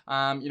liberal,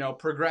 you know,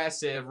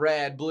 progressive,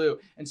 red, blue.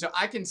 And so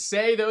I can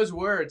say those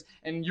words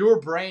and your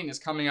brain is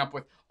coming up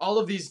with all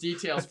of these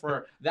details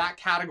for that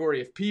category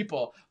of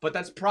people. But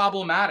that's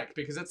problematic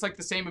because it's like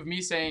the same of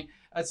me saying,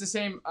 it's the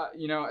same,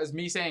 you know, as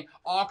me saying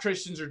all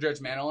Christians are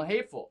judgmental and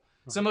hateful.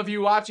 Some of you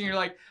watching, you're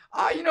like,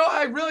 you know,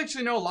 I really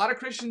actually know a lot of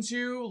Christians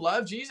who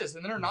love Jesus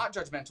and they're not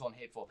judgmental and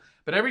hateful.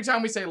 But every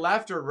time we say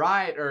left or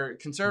right or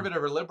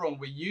conservative or liberal, and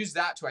we use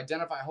that to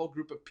identify a whole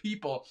group of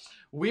people,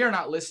 we are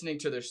not listening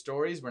to their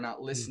stories. We're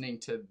not listening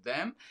to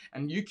them.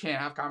 And you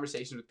can't have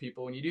conversations with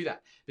people when you do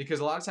that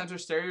because a lot of times their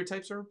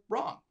stereotypes are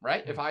wrong,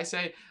 right? If I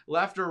say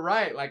left or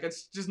right, like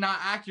it's just not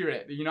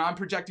accurate. You know, I'm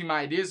projecting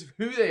my ideas of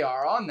who they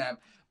are on them.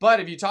 But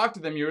if you talk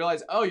to them, you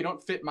realize, oh, you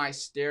don't fit my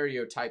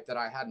stereotype that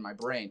I had in my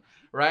brain,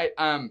 right?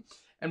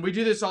 And we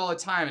do this all the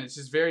time, and it's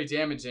just very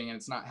damaging, and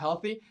it's not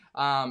healthy.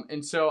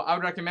 And so I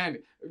would recommend,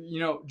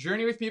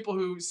 journey with people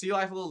who see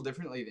life a little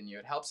differently than you.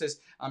 It helps us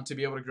to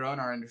be able to grow in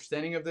our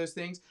understanding of those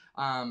things.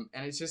 And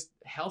it's just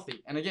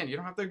healthy. And again, you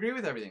don't have to agree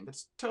with everything.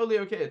 That's totally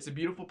okay. It's a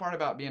beautiful part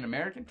about being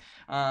American,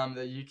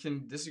 that you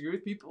can disagree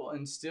with people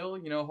and still,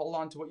 hold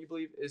on to what you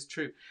believe is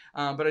true.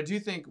 But I do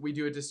think we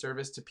do a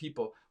disservice to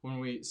people when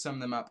we sum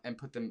them up and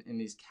put them in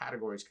these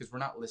categories, because we're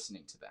not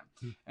listening to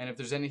them. And if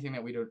there's anything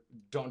that we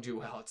don't do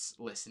well, it's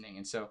listening.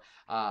 And so,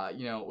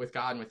 with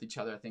God and with each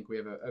other, I think we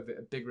have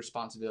a big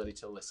responsibility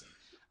to listen.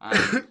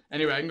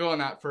 Anyway, I can go on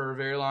that for a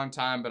very long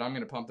time, but I'm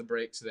going to pump the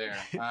brakes there.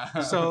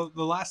 So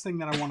the last thing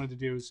that I wanted to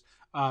do is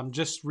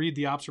just read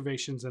the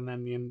observations and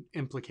then the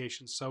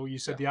implications. So you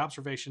said the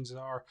observations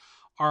are: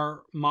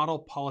 our model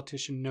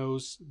politician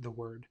knows the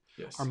word.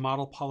 Yes. Our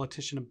model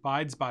politician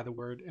abides by the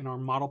word, and our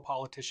model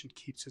politician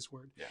keeps his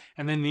word. Yeah.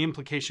 And then the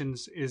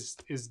implications is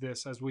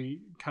this, as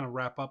we kind of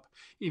wrap up,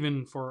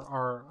 even for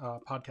our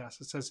podcast.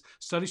 It says,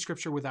 study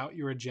scripture without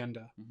your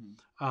agenda.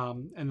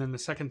 And then the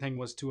second thing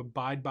was to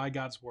abide by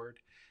God's word.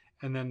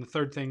 And then the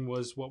third thing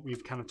was what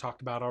we've kind of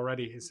talked about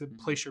already, is to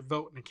place your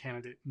vote in a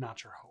candidate,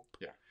 not your hope.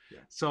 Yeah.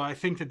 So I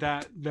think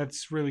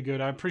that's really good.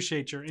 I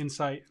appreciate your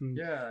insight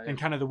and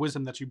kind of the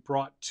wisdom that you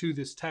brought to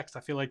this text. I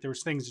feel like there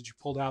was things that you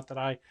pulled out that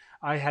I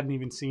hadn't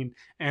even seen.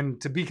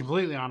 And to be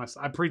completely honest,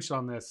 I preached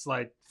on this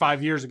like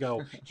 5 years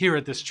ago here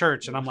at this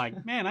church. And I'm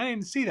like, man, I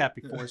didn't see that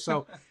before.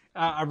 So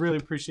I really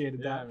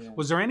appreciated that. Man.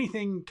 Was there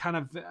anything kind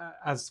of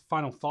as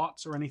final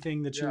thoughts or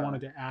anything that you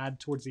wanted to add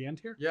towards the end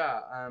here? Yeah,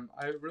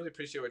 I really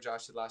appreciate what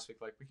Josh said last week.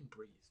 Like, we can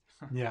breathe.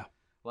 Yeah.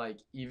 Like,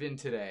 even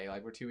today,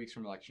 like, we're 2 weeks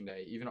from Election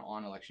Day, even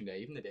on Election Day,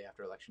 even the day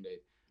after Election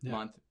Day,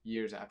 month,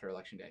 years after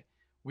Election Day,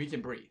 we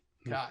can breathe.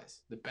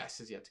 Guys, the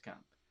best is yet to come.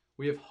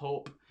 We have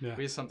hope. We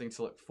have something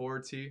to look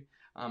forward to.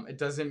 It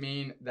doesn't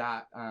mean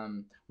that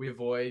we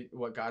avoid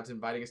what God's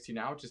inviting us to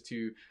now, which is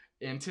to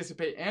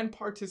anticipate and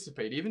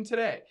participate, even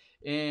today,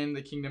 in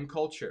the kingdom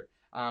culture,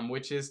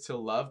 which is to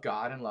love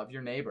God and love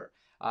your neighbor.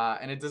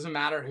 And it doesn't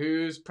matter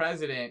who's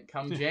president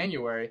come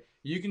January,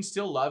 you can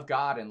still love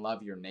God and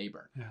love your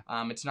neighbor.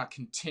 It's not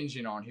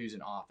contingent on who's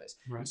in office.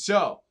 Right.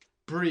 So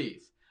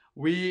breathe.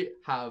 We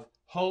have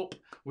hope.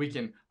 We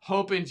can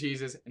hope in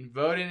Jesus and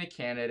vote in a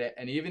candidate.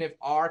 And even if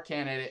our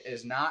candidate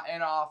is not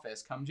in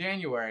office come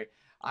January,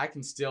 I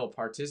can still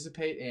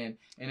participate in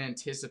and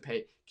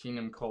anticipate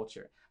kingdom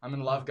culture. I'm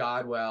going to love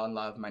God well and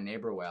love my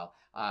neighbor well,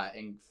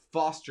 and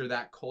foster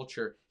that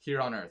culture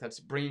here on earth. That's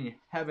bringing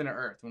heaven to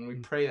earth. When we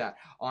pray that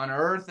on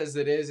earth as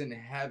it is in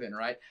heaven,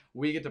 right?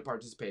 We get to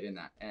participate in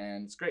that.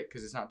 And it's great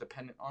because it's not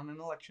dependent on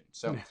an election.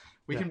 So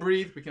we can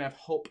breathe. We can have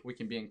hope. We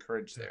can be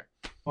encouraged there.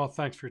 Well,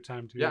 thanks for your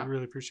time, dude. I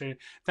really appreciate it.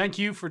 Thank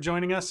you for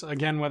joining us.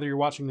 Again, whether you're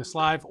watching this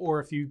live or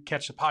if you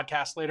catch the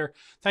podcast later,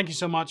 thank you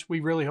so much. We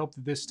really hope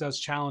that this does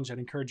challenge and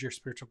encourage your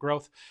spiritual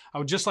growth. I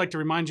would just like to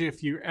remind you,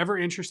 if you're ever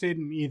interested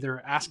in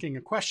either asking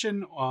a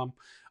question,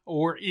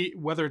 or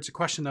whether it's a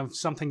question of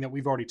something that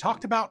we've already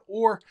talked about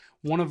or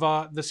one of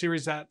the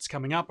series that's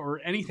coming up,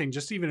 or anything,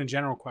 just even a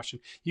general question,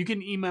 you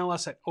can email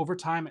us at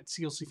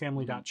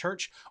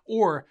overtime@clcfamily.church,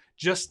 or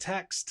just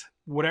text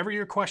whatever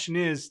your question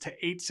is to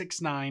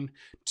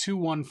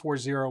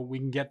 869-2140. We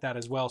can get that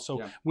as well.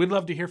 So we'd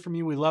love to hear from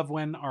you. We love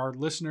when our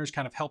listeners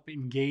kind of help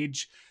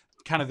engage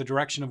kind of the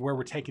direction of where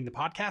we're taking the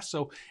podcast.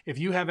 So if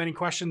you have any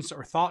questions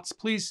or thoughts,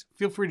 please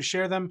feel free to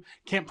share them.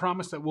 Can't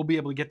promise that we'll be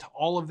able to get to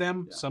all of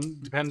them.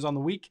 Some depends on the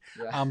week,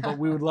 but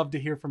we would love to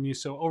hear from you.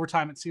 So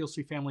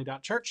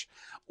overtime@clcfamily.church,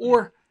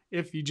 or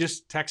if you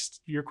just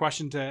text your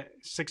question to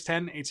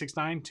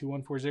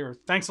 610-869-2140.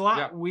 Thanks a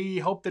lot. We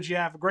hope that you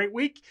have a great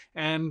week,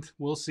 and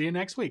we'll see you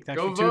next week.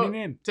 Thanks for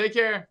tuning in. Take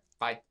care.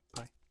 Bye.